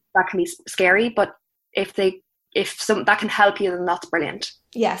obviously that can be scary, but if that can help you, then that's brilliant.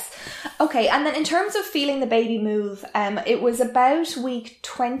 Yes. Okay. And then in terms of feeling the baby move, it was about week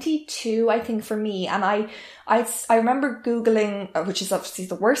 22, I think, for me. And I remember Googling, which is obviously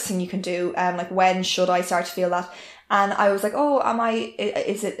the worst thing you can do, like, when should I start to feel that? And I was like,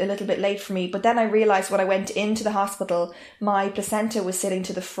 is it a little bit late for me? But then I realized when I went into the hospital, my placenta was sitting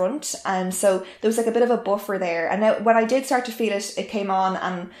to the front. And so there was like a bit of a buffer there. And now when I did start to feel it, it came on,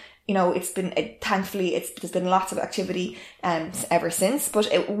 and you know, thankfully there's been lots of activity ever since.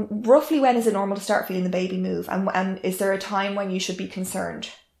 But roughly, when is it normal to start feeling the baby move? And is there a time when you should be concerned?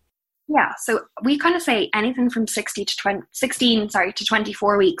 Yeah, so we kind of say anything from 16 to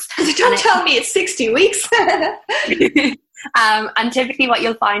 24 weeks. Don't tell me it's 60 weeks. And typically what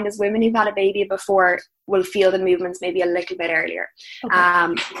you'll find is women who've had a baby before will feel the movements maybe a little bit earlier.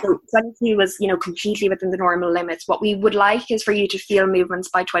 Okay. So 22 was, you know, completely within the normal limits. What we would like is for you to feel movements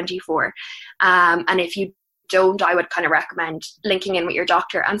by 24. And if you don't, I would kind of recommend linking in with your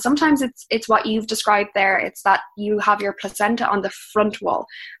doctor. And sometimes it's what you've described there. It's that you have your placenta on the front wall.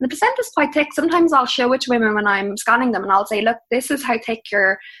 And the placenta is quite thick. Sometimes I'll show it to women when I'm scanning them, and I'll say, look, this is how thick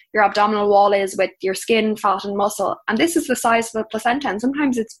your abdominal wall is with your skin, fat and muscle. And this is the size of the placenta. And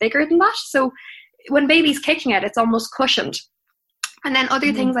sometimes it's bigger than that. So when baby's kicking it, it's almost cushioned. And then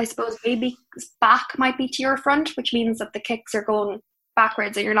other things, I suppose, baby's back might be to your front, which means that the kicks are going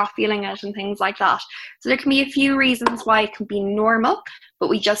backwards and you're not feeling it and things like that. So there can be a few reasons why it can be normal, but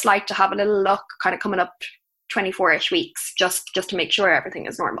we just like to have a little look kind of coming up 24-ish weeks just to make sure everything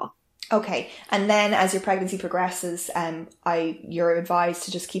is normal. Okay. And then as your pregnancy progresses, you're advised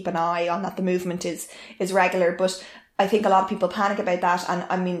to just keep an eye on that the movement is regular. But I think a lot of people panic about that. And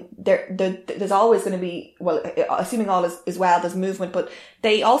I mean, there's always going to be, well, assuming all is well, there's movement, but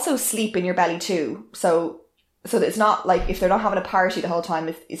they also sleep in your belly too. So it's not like if they're not having a party the whole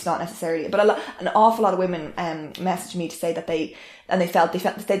time, it's not necessarily. But an awful lot of women messaged me to say that they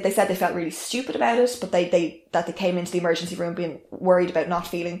said they felt really stupid about it, but they came into the emergency room being worried about not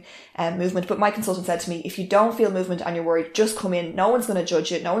feeling movement. But my consultant said to me, if you don't feel movement and you're worried, just come in. No one's going to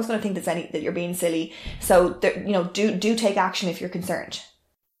judge you. No one's going to think that you're being silly. So do take action if you're concerned.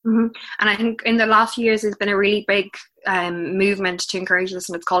 Mm-hmm. And I think in the last few years there's been a really big movement to encourage this,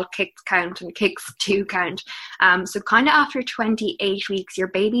 and it's called Kick Count and Kicks to Count. So kind of after 28 weeks, your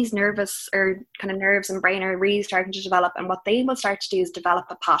baby's nerves and brain are really starting to develop, and what they will start to do is develop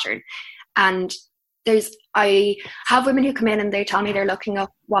a pattern. And I have women who come in and they tell me they're looking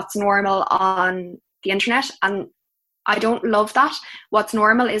up what's normal on the internet, and I don't love that. What's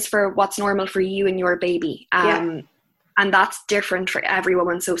normal is for what's normal for you and your baby. And that's different for every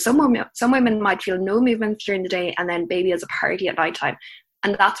woman. So some women might feel no movement during the day and then baby has a party at nighttime.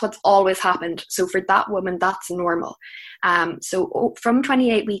 And that's what's always happened. So for that woman, that's normal. So from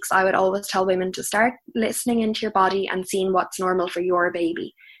 28 weeks, I would always tell women to start listening into your body and seeing what's normal for your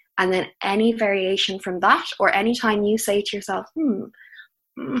baby. And then any variation from that, or any time you say to yourself,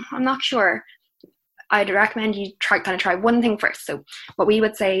 I'm not sure, I'd recommend you try one thing first. So what we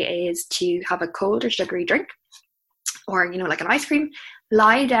would say is to have a cold or sugary drink, or, like an ice cream,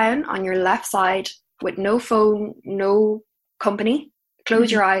 lie down on your left side with no phone, no company,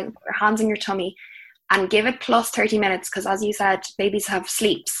 close your eyes, put your hands on your tummy, and give it plus 30 minutes, because as you said, babies have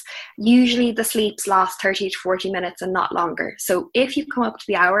sleeps. Usually the sleeps last 30 to 40 minutes and not longer. So if you come up to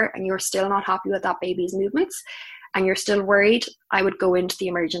the hour and you're still not happy with that baby's movements and you're still worried, I would go into the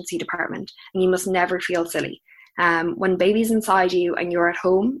emergency department, and you must never feel silly. When baby's inside you and you're at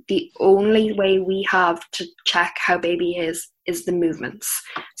home, the only way we have to check how baby is the movements.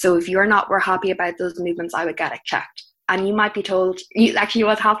 So if we're happy about those movements, I would get it checked. And you might be told, actually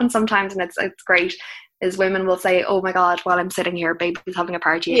what happens sometimes, and it's great, is women will say, oh my God, while I'm sitting here, baby's having a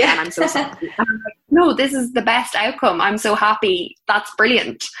party again, I'm so sorry. And I'm like, no, this is the best outcome. I'm so happy. That's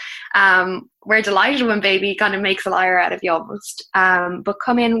brilliant. We're delighted when baby kind of makes a liar out of you almost. But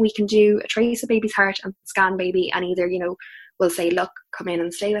come in, we can do a trace of baby's heart and scan baby, and either, we'll say, look, come in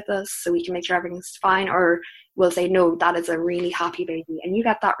and stay with us so we can make sure everything's fine, or we'll say, no, that is a really happy baby, and you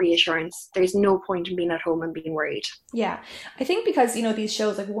get that reassurance. There's no point in being at home and being worried. Yeah, I think because, these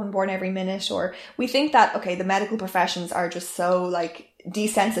shows like One Born Every Minute, or we think that, okay, the medical professions are just so like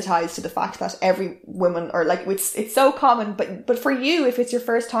desensitized to the fact that every woman, or like it's so common, but for you, if it's your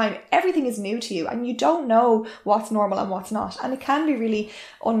first time, everything is new to you and you don't know what's normal and what's not, and it can be really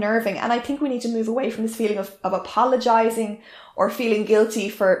unnerving. And I think we need to move away from this feeling of apologizing or feeling guilty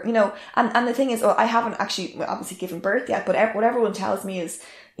for, and the thing is, I haven't actually obviously given birth yet, but what everyone tells me is,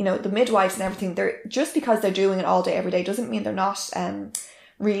 the midwives and everything, they're just because they're doing it all day every day doesn't mean they're not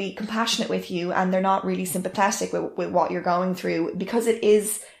really compassionate with you, and they're not really sympathetic with what you're going through, because it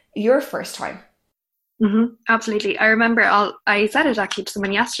is your first time. Mm-hmm, absolutely. I remember I said it actually to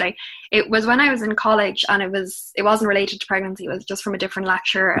someone yesterday. It was when I was in college, and it wasn't related to pregnancy. It was just from a different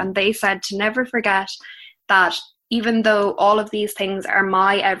lecturer, and they said to never forget that even though all of these things are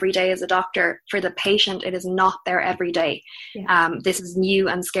my everyday as a doctor, for the patient, it is not their everyday. Yeah. This is new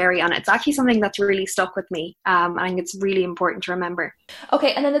and scary, and it's actually something that's really stuck with me. I think it's really important to remember.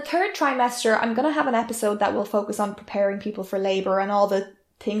 Okay, and then the third trimester, I'm going to have an episode that will focus on preparing people for labour and all the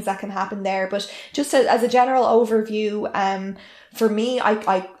things that can happen there. But just as a general overview, for me,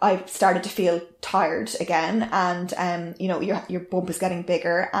 I started to feel tired again, and your bump is getting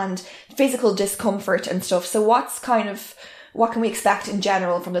bigger, and physical discomfort and stuff. So what can we expect in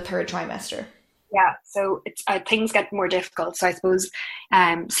general from the third trimester? Yeah, so things get more difficult. So I suppose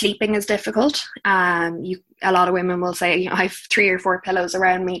sleeping is difficult. A lot of women will say, I have 3 or 4 pillows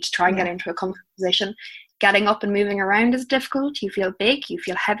around me to try and get into a comfortable position. Getting up and moving around is difficult. You feel big, you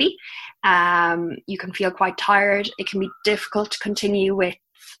feel heavy. You can feel quite tired. It can be difficult to continue with,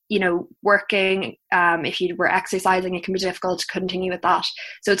 working. If you were exercising, it can be difficult to continue with that.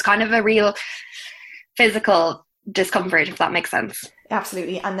 So it's kind of a real physical discomfort, if that makes sense.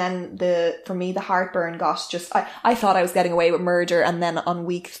 Absolutely. And then for me, the heartburn got just, I thought I was getting away with murder, and then on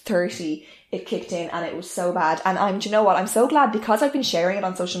week 30 it kicked in and it was so bad. And do you know what? I'm so glad, because I've been sharing it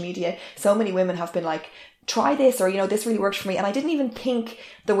on social media. So many women have been like, try this, or, this really worked for me. And I didn't even think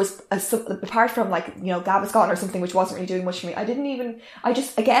there was, apart from Gaviscon or something, which wasn't really doing much for me. I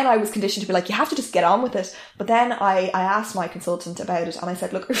was conditioned to be like, you have to just get on with it. But then I asked my consultant about it, and I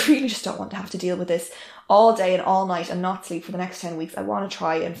said, look, I really just don't want to have to deal with this all day and all night and not sleep for the next 10 weeks. I want to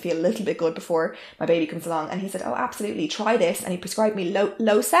try and feel a little bit good before my baby comes along. And he said, oh, absolutely, try this. And he prescribed me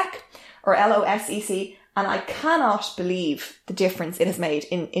Losec, or Losec. And I cannot believe the difference it has made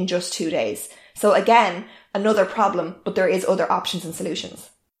in just 2 days. So again, another problem, but there is other options and solutions.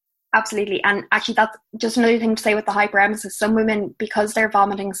 Absolutely. And actually, that's just another thing to say with the hyperemesis. Some women, because they're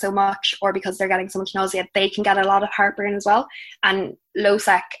vomiting so much, or because they're getting so much nausea, they can get a lot of heartburn as well. And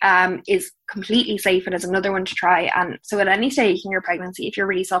Losec is completely safe, and is another one to try. And so at any stage in your pregnancy, if you're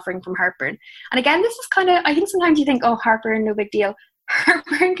really suffering from heartburn, and again, this is kind of, I think sometimes you think, oh, heartburn, no big deal.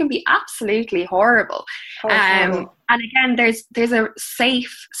 Heartburn can be absolutely horrible. And again, there's a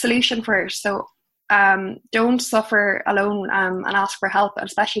safe solution for it. So don't suffer alone, and ask for help,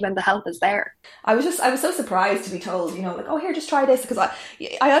 especially when the help is there. I was so surprised to be told, oh, here, just try this, because I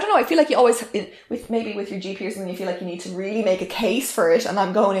don't know, I feel like you always, with your GP or something, you feel like you need to really make a case for it, and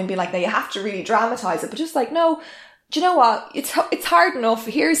I'm going in being like, no, you have to really dramatize it, but just like, no, do you know what, it's hard enough,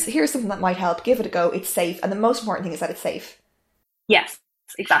 here's something that might help, give it a go, it's safe, and the most important thing is that it's safe. Yes,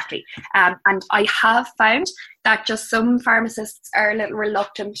 exactly. And I have found that just some pharmacists are a little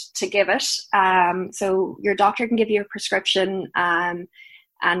reluctant to give it. So your doctor can give you a prescription,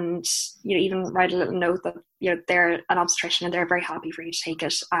 and even write a little note that they're an obstetrician and they're very happy for you to take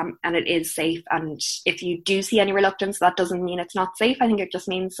it, and it is safe. And if you do see any reluctance, that doesn't mean it's not safe. I think it just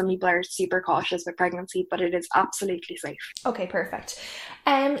means some people are super cautious with pregnancy, but it is absolutely safe. Okay, perfect.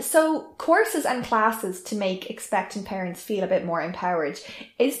 So courses and classes to make expectant parents feel a bit more empowered.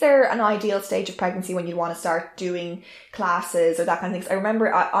 Is there an ideal stage of pregnancy when you want to start doing classes or that kind of things? I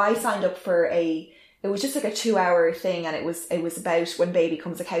remember I signed up for it was just like a 2-hour thing, and it was about when baby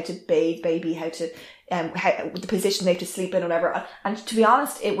comes, like how to bathe baby, how to the position they have to sleep in, whatever. And to be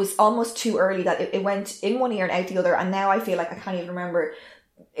honest, it was almost too early that it went in one ear and out the other. And now I feel like I can't even remember.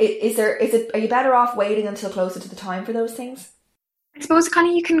 Are you better off waiting until closer to the time for those things? I suppose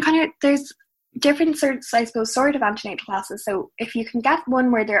there's different sorts, I suppose, sort of antenatal classes. So if you can get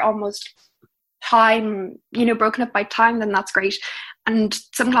one where they're almost time, broken up by time, then that's great. And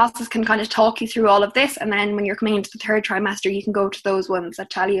some classes can kind of talk you through all of this, and then when you're coming into the third trimester, you can go to those ones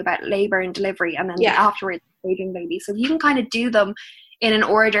that tell you about labour and delivery, and then afterwards staging baby. So you can kind of do them in an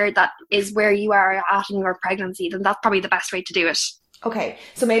order that is where you are at in your pregnancy, then that's probably the best way to do it. Okay,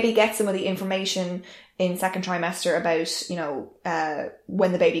 so maybe get some of the information in second trimester about,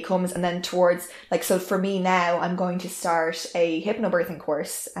 when the baby comes, and then towards, so for me now, I'm going to start a hypnobirthing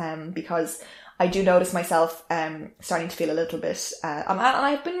course, because I do notice myself starting to feel a little bit, and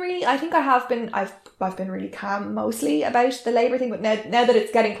I've been really, I think I've been really calm mostly about the labour thing, but now that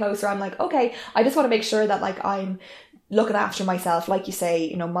it's getting closer, I'm like, okay, I just want to make sure that I'm looking after myself. Like you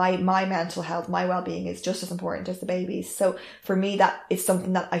say, my mental health, my well-being is just as important as the baby's. So for me, that is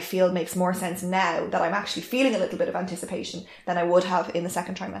something that I feel makes more sense now that I'm actually feeling a little bit of anticipation than I would have in the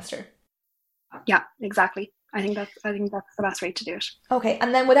second trimester. Yeah, exactly. I think that's the best way to do it. Okay,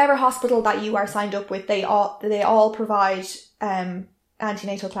 and then whatever hospital that you are signed up with, they all provide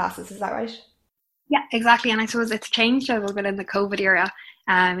antenatal classes, is that right? Yeah, exactly. And I suppose it's changed a little bit in the COVID era.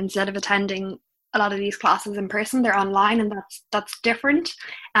 Instead of attending a lot of these classes in person, they're online, and that's different.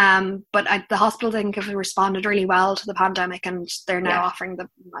 But the hospitals, I think, have responded really well to the pandemic, and they're now offering them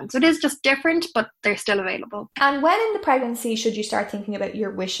online. So it is just different, but they're still available. And when in the pregnancy should you start thinking about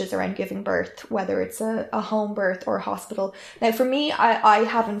your wishes around giving birth, whether it's a home birth or a hospital? Now, for me, I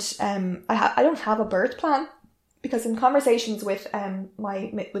haven't, I don't have a birth plan, because in conversations with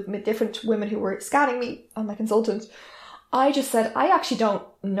with different women who were scanning me on my consultant, I just said, I actually don't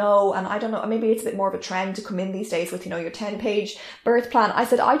know, and I don't know, maybe it's a bit more of a trend to come in these days with, your 10-page birth plan. I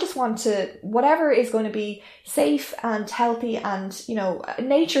said, I just want to, whatever is going to be safe and healthy, and,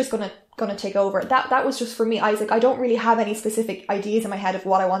 nature's going to take over. That was just for me. I was like, I don't really have any specific ideas in my head of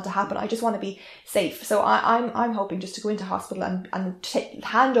what I want to happen. I just want to be safe. So I'm hoping just to go into hospital and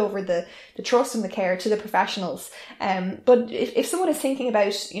hand over the trust and the care to the professionals. But if someone is thinking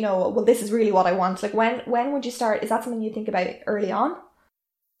about, well, this is really what I want, when would you start? Is that something you think about early on?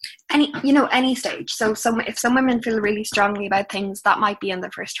 Any stage. So if some women feel really strongly about things, that might be in the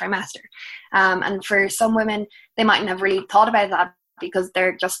first trimester. And for some women, they mightn't have really thought about that, because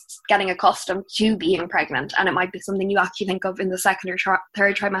they're just getting accustomed to being pregnant, and it might be something you actually think of in the second or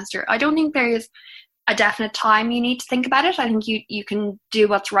third trimester. I don't think there is a definite time you need to think about it. I think you can do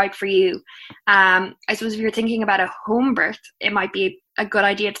what's right for you. I suppose if you're thinking about a home birth, it might be a good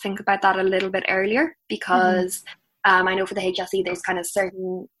idea to think about that a little bit earlier, because I know for the HSE there's kind of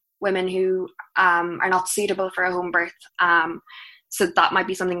certain women who are not suitable for a home birth, so that might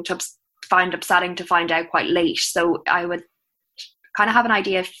be something to find upsetting to find out quite late. So I would kind of have an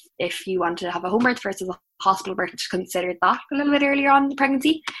idea if you want to have a home birth versus a hospital birth, to consider that a little bit earlier on in the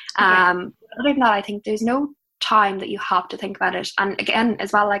pregnancy. Okay. Other than that, I think there's no time that you have to think about it. And again,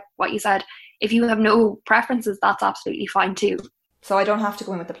 as well, like what you said, if you have no preferences, that's absolutely fine too. So I don't have to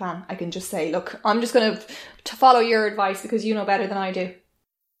go in with the plan. I can just say, look, I'm just going to follow your advice because you know better than I do.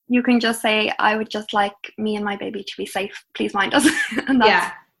 You can just say, I would just like me and my baby to be safe. Please mind us. And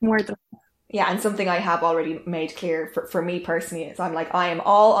that's more than... Yeah, and something I have already made clear for me personally is I'm like, I am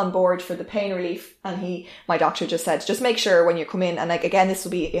all on board for the pain relief. And my doctor just said, just make sure when you come in, and again, this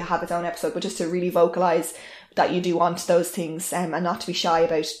will have its own episode, but just to really vocalize that you do want those things, and not to be shy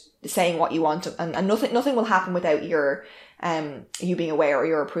about saying what you want, and nothing will happen without your you being aware or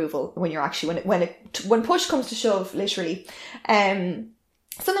your approval when you're actually when push comes to shove, literally.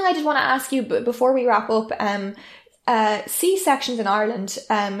 Something I did want to ask you before we wrap up, C-sections in Ireland,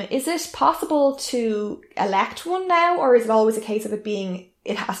 is it possible to elect one now, or is it always a case of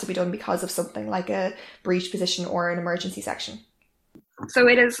it has to be done because of something like a breech position or an emergency section? So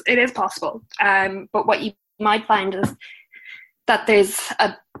it is possible, but what you might find is that there's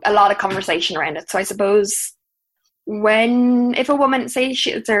a lot of conversation around it. So I suppose if a woman, say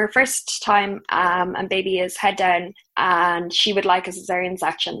it's her first time and baby is head down and she would like a cesarean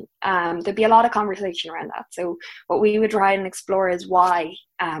section, there'd be a lot of conversation around that. So what we would try and explore is why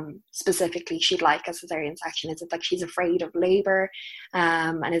specifically she'd like a cesarean section. Is it like she's afraid of labour,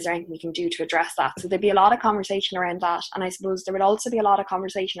 and is there anything we can do to address that? So there'd be a lot of conversation around that, and I suppose there would also be a lot of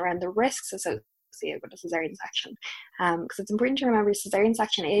conversation around the risks associated with a cesarean section, because it's important to remember cesarean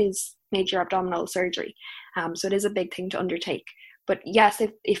section is major abdominal surgery, so it is a big thing to undertake. But yes,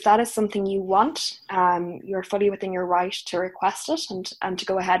 if that is something you want, you're fully within your right to request it and to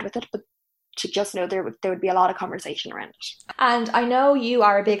go ahead with it, but to just know there would be a lot of conversation around it. And I know you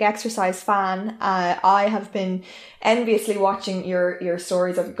are a big exercise fan. I have been enviously watching your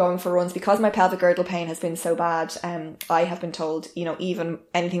stories of going for runs because my pelvic girdle pain has been so bad. I have been told, even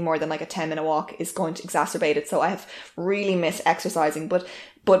anything more than like a 10-minute walk is going to exacerbate it. So I have really missed exercising.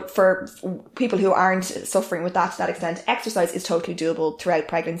 But for people who aren't suffering with that to that extent, exercise is totally doable throughout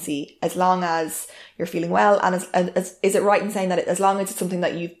pregnancy as long as you're feeling well. And as is it right in saying that as long as it's something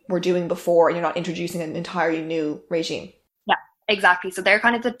that you were doing before and you're not introducing an entirely new regime? Yeah, exactly. So they're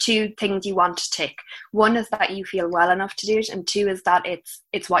kind of the two things you want to tick. One is that you feel well enough to do it, and two is that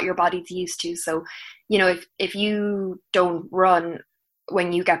it's what your body's used to. So, if you don't run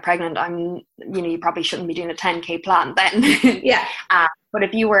when you get pregnant, you probably shouldn't be doing a 10K plan then. Yeah. But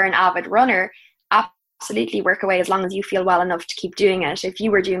if you were an avid runner, absolutely work away as long as you feel well enough to keep doing it. If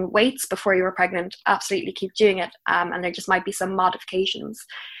you were doing weights before you were pregnant, absolutely keep doing it. And there just might be some modifications.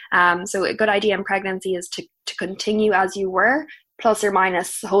 So a good idea in pregnancy is to continue as you were, plus or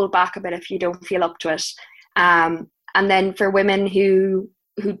minus, hold back a bit if you don't feel up to it. And then for women who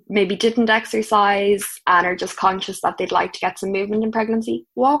maybe didn't exercise and are just conscious that they'd like to get some movement in pregnancy,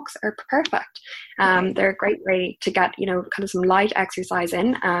 walks are perfect. They're a great way to get, kind of some light exercise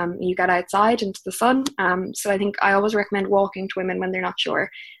in. You get outside into the sun. So I think I always recommend walking to women when they're not sure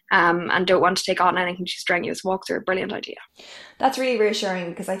and don't want to take on anything too strenuous. Walks are a brilliant idea. That's really reassuring,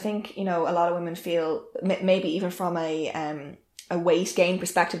 because I think, a lot of women feel, maybe even from a weight gain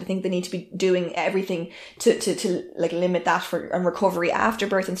perspective, I think they need to be doing everything to like limit that and recovery after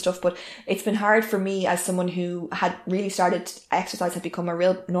birth and stuff. But it's been hard for me as someone who had really started exercise, had become a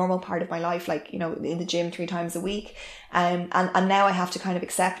real normal part of my life, like, in the gym 3 times a week. And now I have to kind of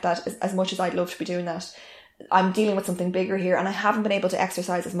accept that as much as I'd love to be doing that, I'm dealing with something bigger here, and I haven't been able to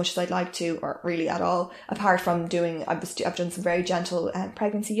exercise as much as I'd like to, or really at all, apart from I've done some very gentle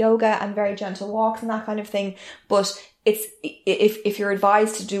pregnancy yoga and very gentle walks and that kind of thing. But it's if you're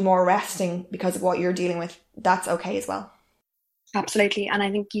advised to do more resting because of what you're dealing with, that's okay as well. Absolutely. And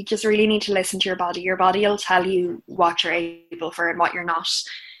I think you just really need to listen to your body. Your body will tell you what you're able for and what you're not.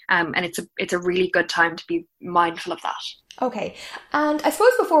 And it's a really good time to be mindful of that. Okay. And I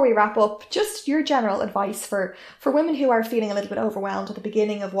suppose before we wrap up, just your general advice for women who are feeling a little bit overwhelmed at the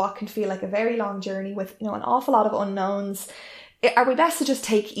beginning of what can feel like a very long journey with, an awful lot of unknowns. Are we best to just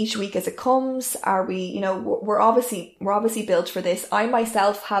take each week as it comes? Are we, we're obviously built for this. I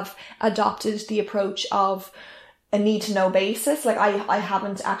myself have adopted the approach of a need to know basis. Like I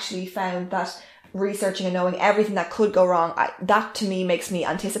haven't actually found that researching and knowing everything that could go wrong, that to me makes me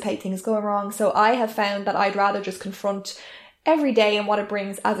anticipate things going wrong. So I have found that I'd rather just confront every day and what it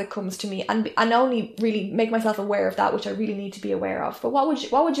brings as it comes to me, and only really make myself aware of that which I really need to be aware of. But what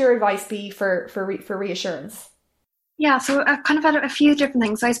would your advice be for reassurance? Yeah, so I've kind of had a few different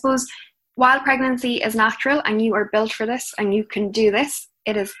things. I suppose while pregnancy is natural and you are built for this and you can do this,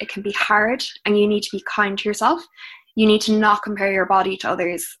 it can be hard, and you need to be kind to yourself. You need to not compare your body to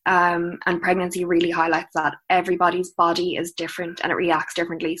others, and pregnancy really highlights that. Everybody's body is different and it reacts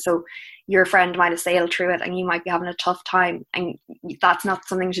differently. So your friend might have sailed through it and you might be having a tough time, and that's not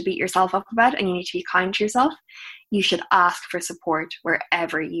something to beat yourself up about, and you need to be kind to yourself. You should ask for support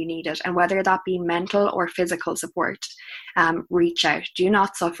wherever you need it, and whether that be mental or physical support, reach out. Do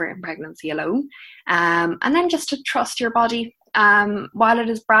not suffer in pregnancy alone. And then just to trust your body. While it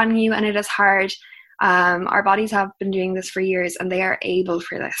is brand new and it is hard, our bodies have been doing this for years and they are able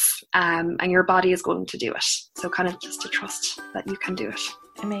for this, and your body is going to do it. So kind of just to trust that you can do it.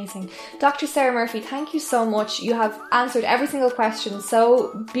 Amazing. Dr. Sarah Murphy, thank you so much. You have answered every single question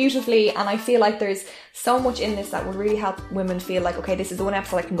so beautifully, and I feel like there's so much in this that will really help women feel like, okay, this is the one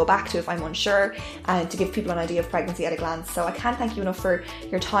episode I can go back to if I'm unsure, and to give people an idea of pregnancy at a glance. So I can't thank you enough for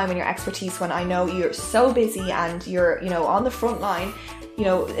your time and your expertise when I know you're so busy and you're, on the front line,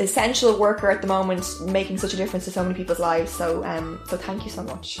 essential worker at the moment, making such a difference to so many people's lives. So thank you so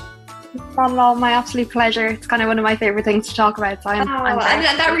much. Not at all. My absolute pleasure. It's kind of one of my favourite things to talk about. So I'm and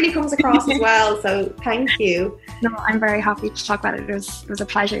that really comes across as well. So thank you. No, I'm very happy to talk about it. It was a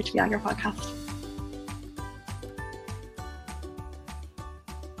pleasure to be on your podcast.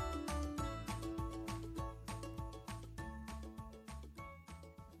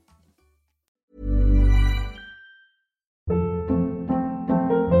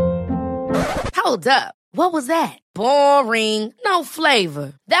 Hold up. What was that? Boring. No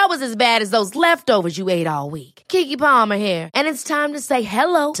flavor. That was as bad as those leftovers you ate all week. Keke Palmer here. And it's time to say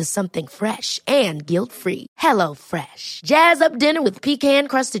hello to something fresh and guilt-free. Hello Fresh. Jazz up dinner with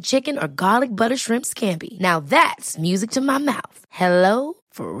pecan-crusted chicken or garlic butter shrimp scampi. Now that's music to my mouth. Hello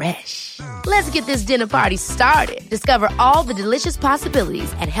Fresh. Let's get this dinner party started. Discover all the delicious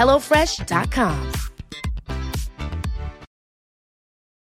possibilities at HelloFresh.com.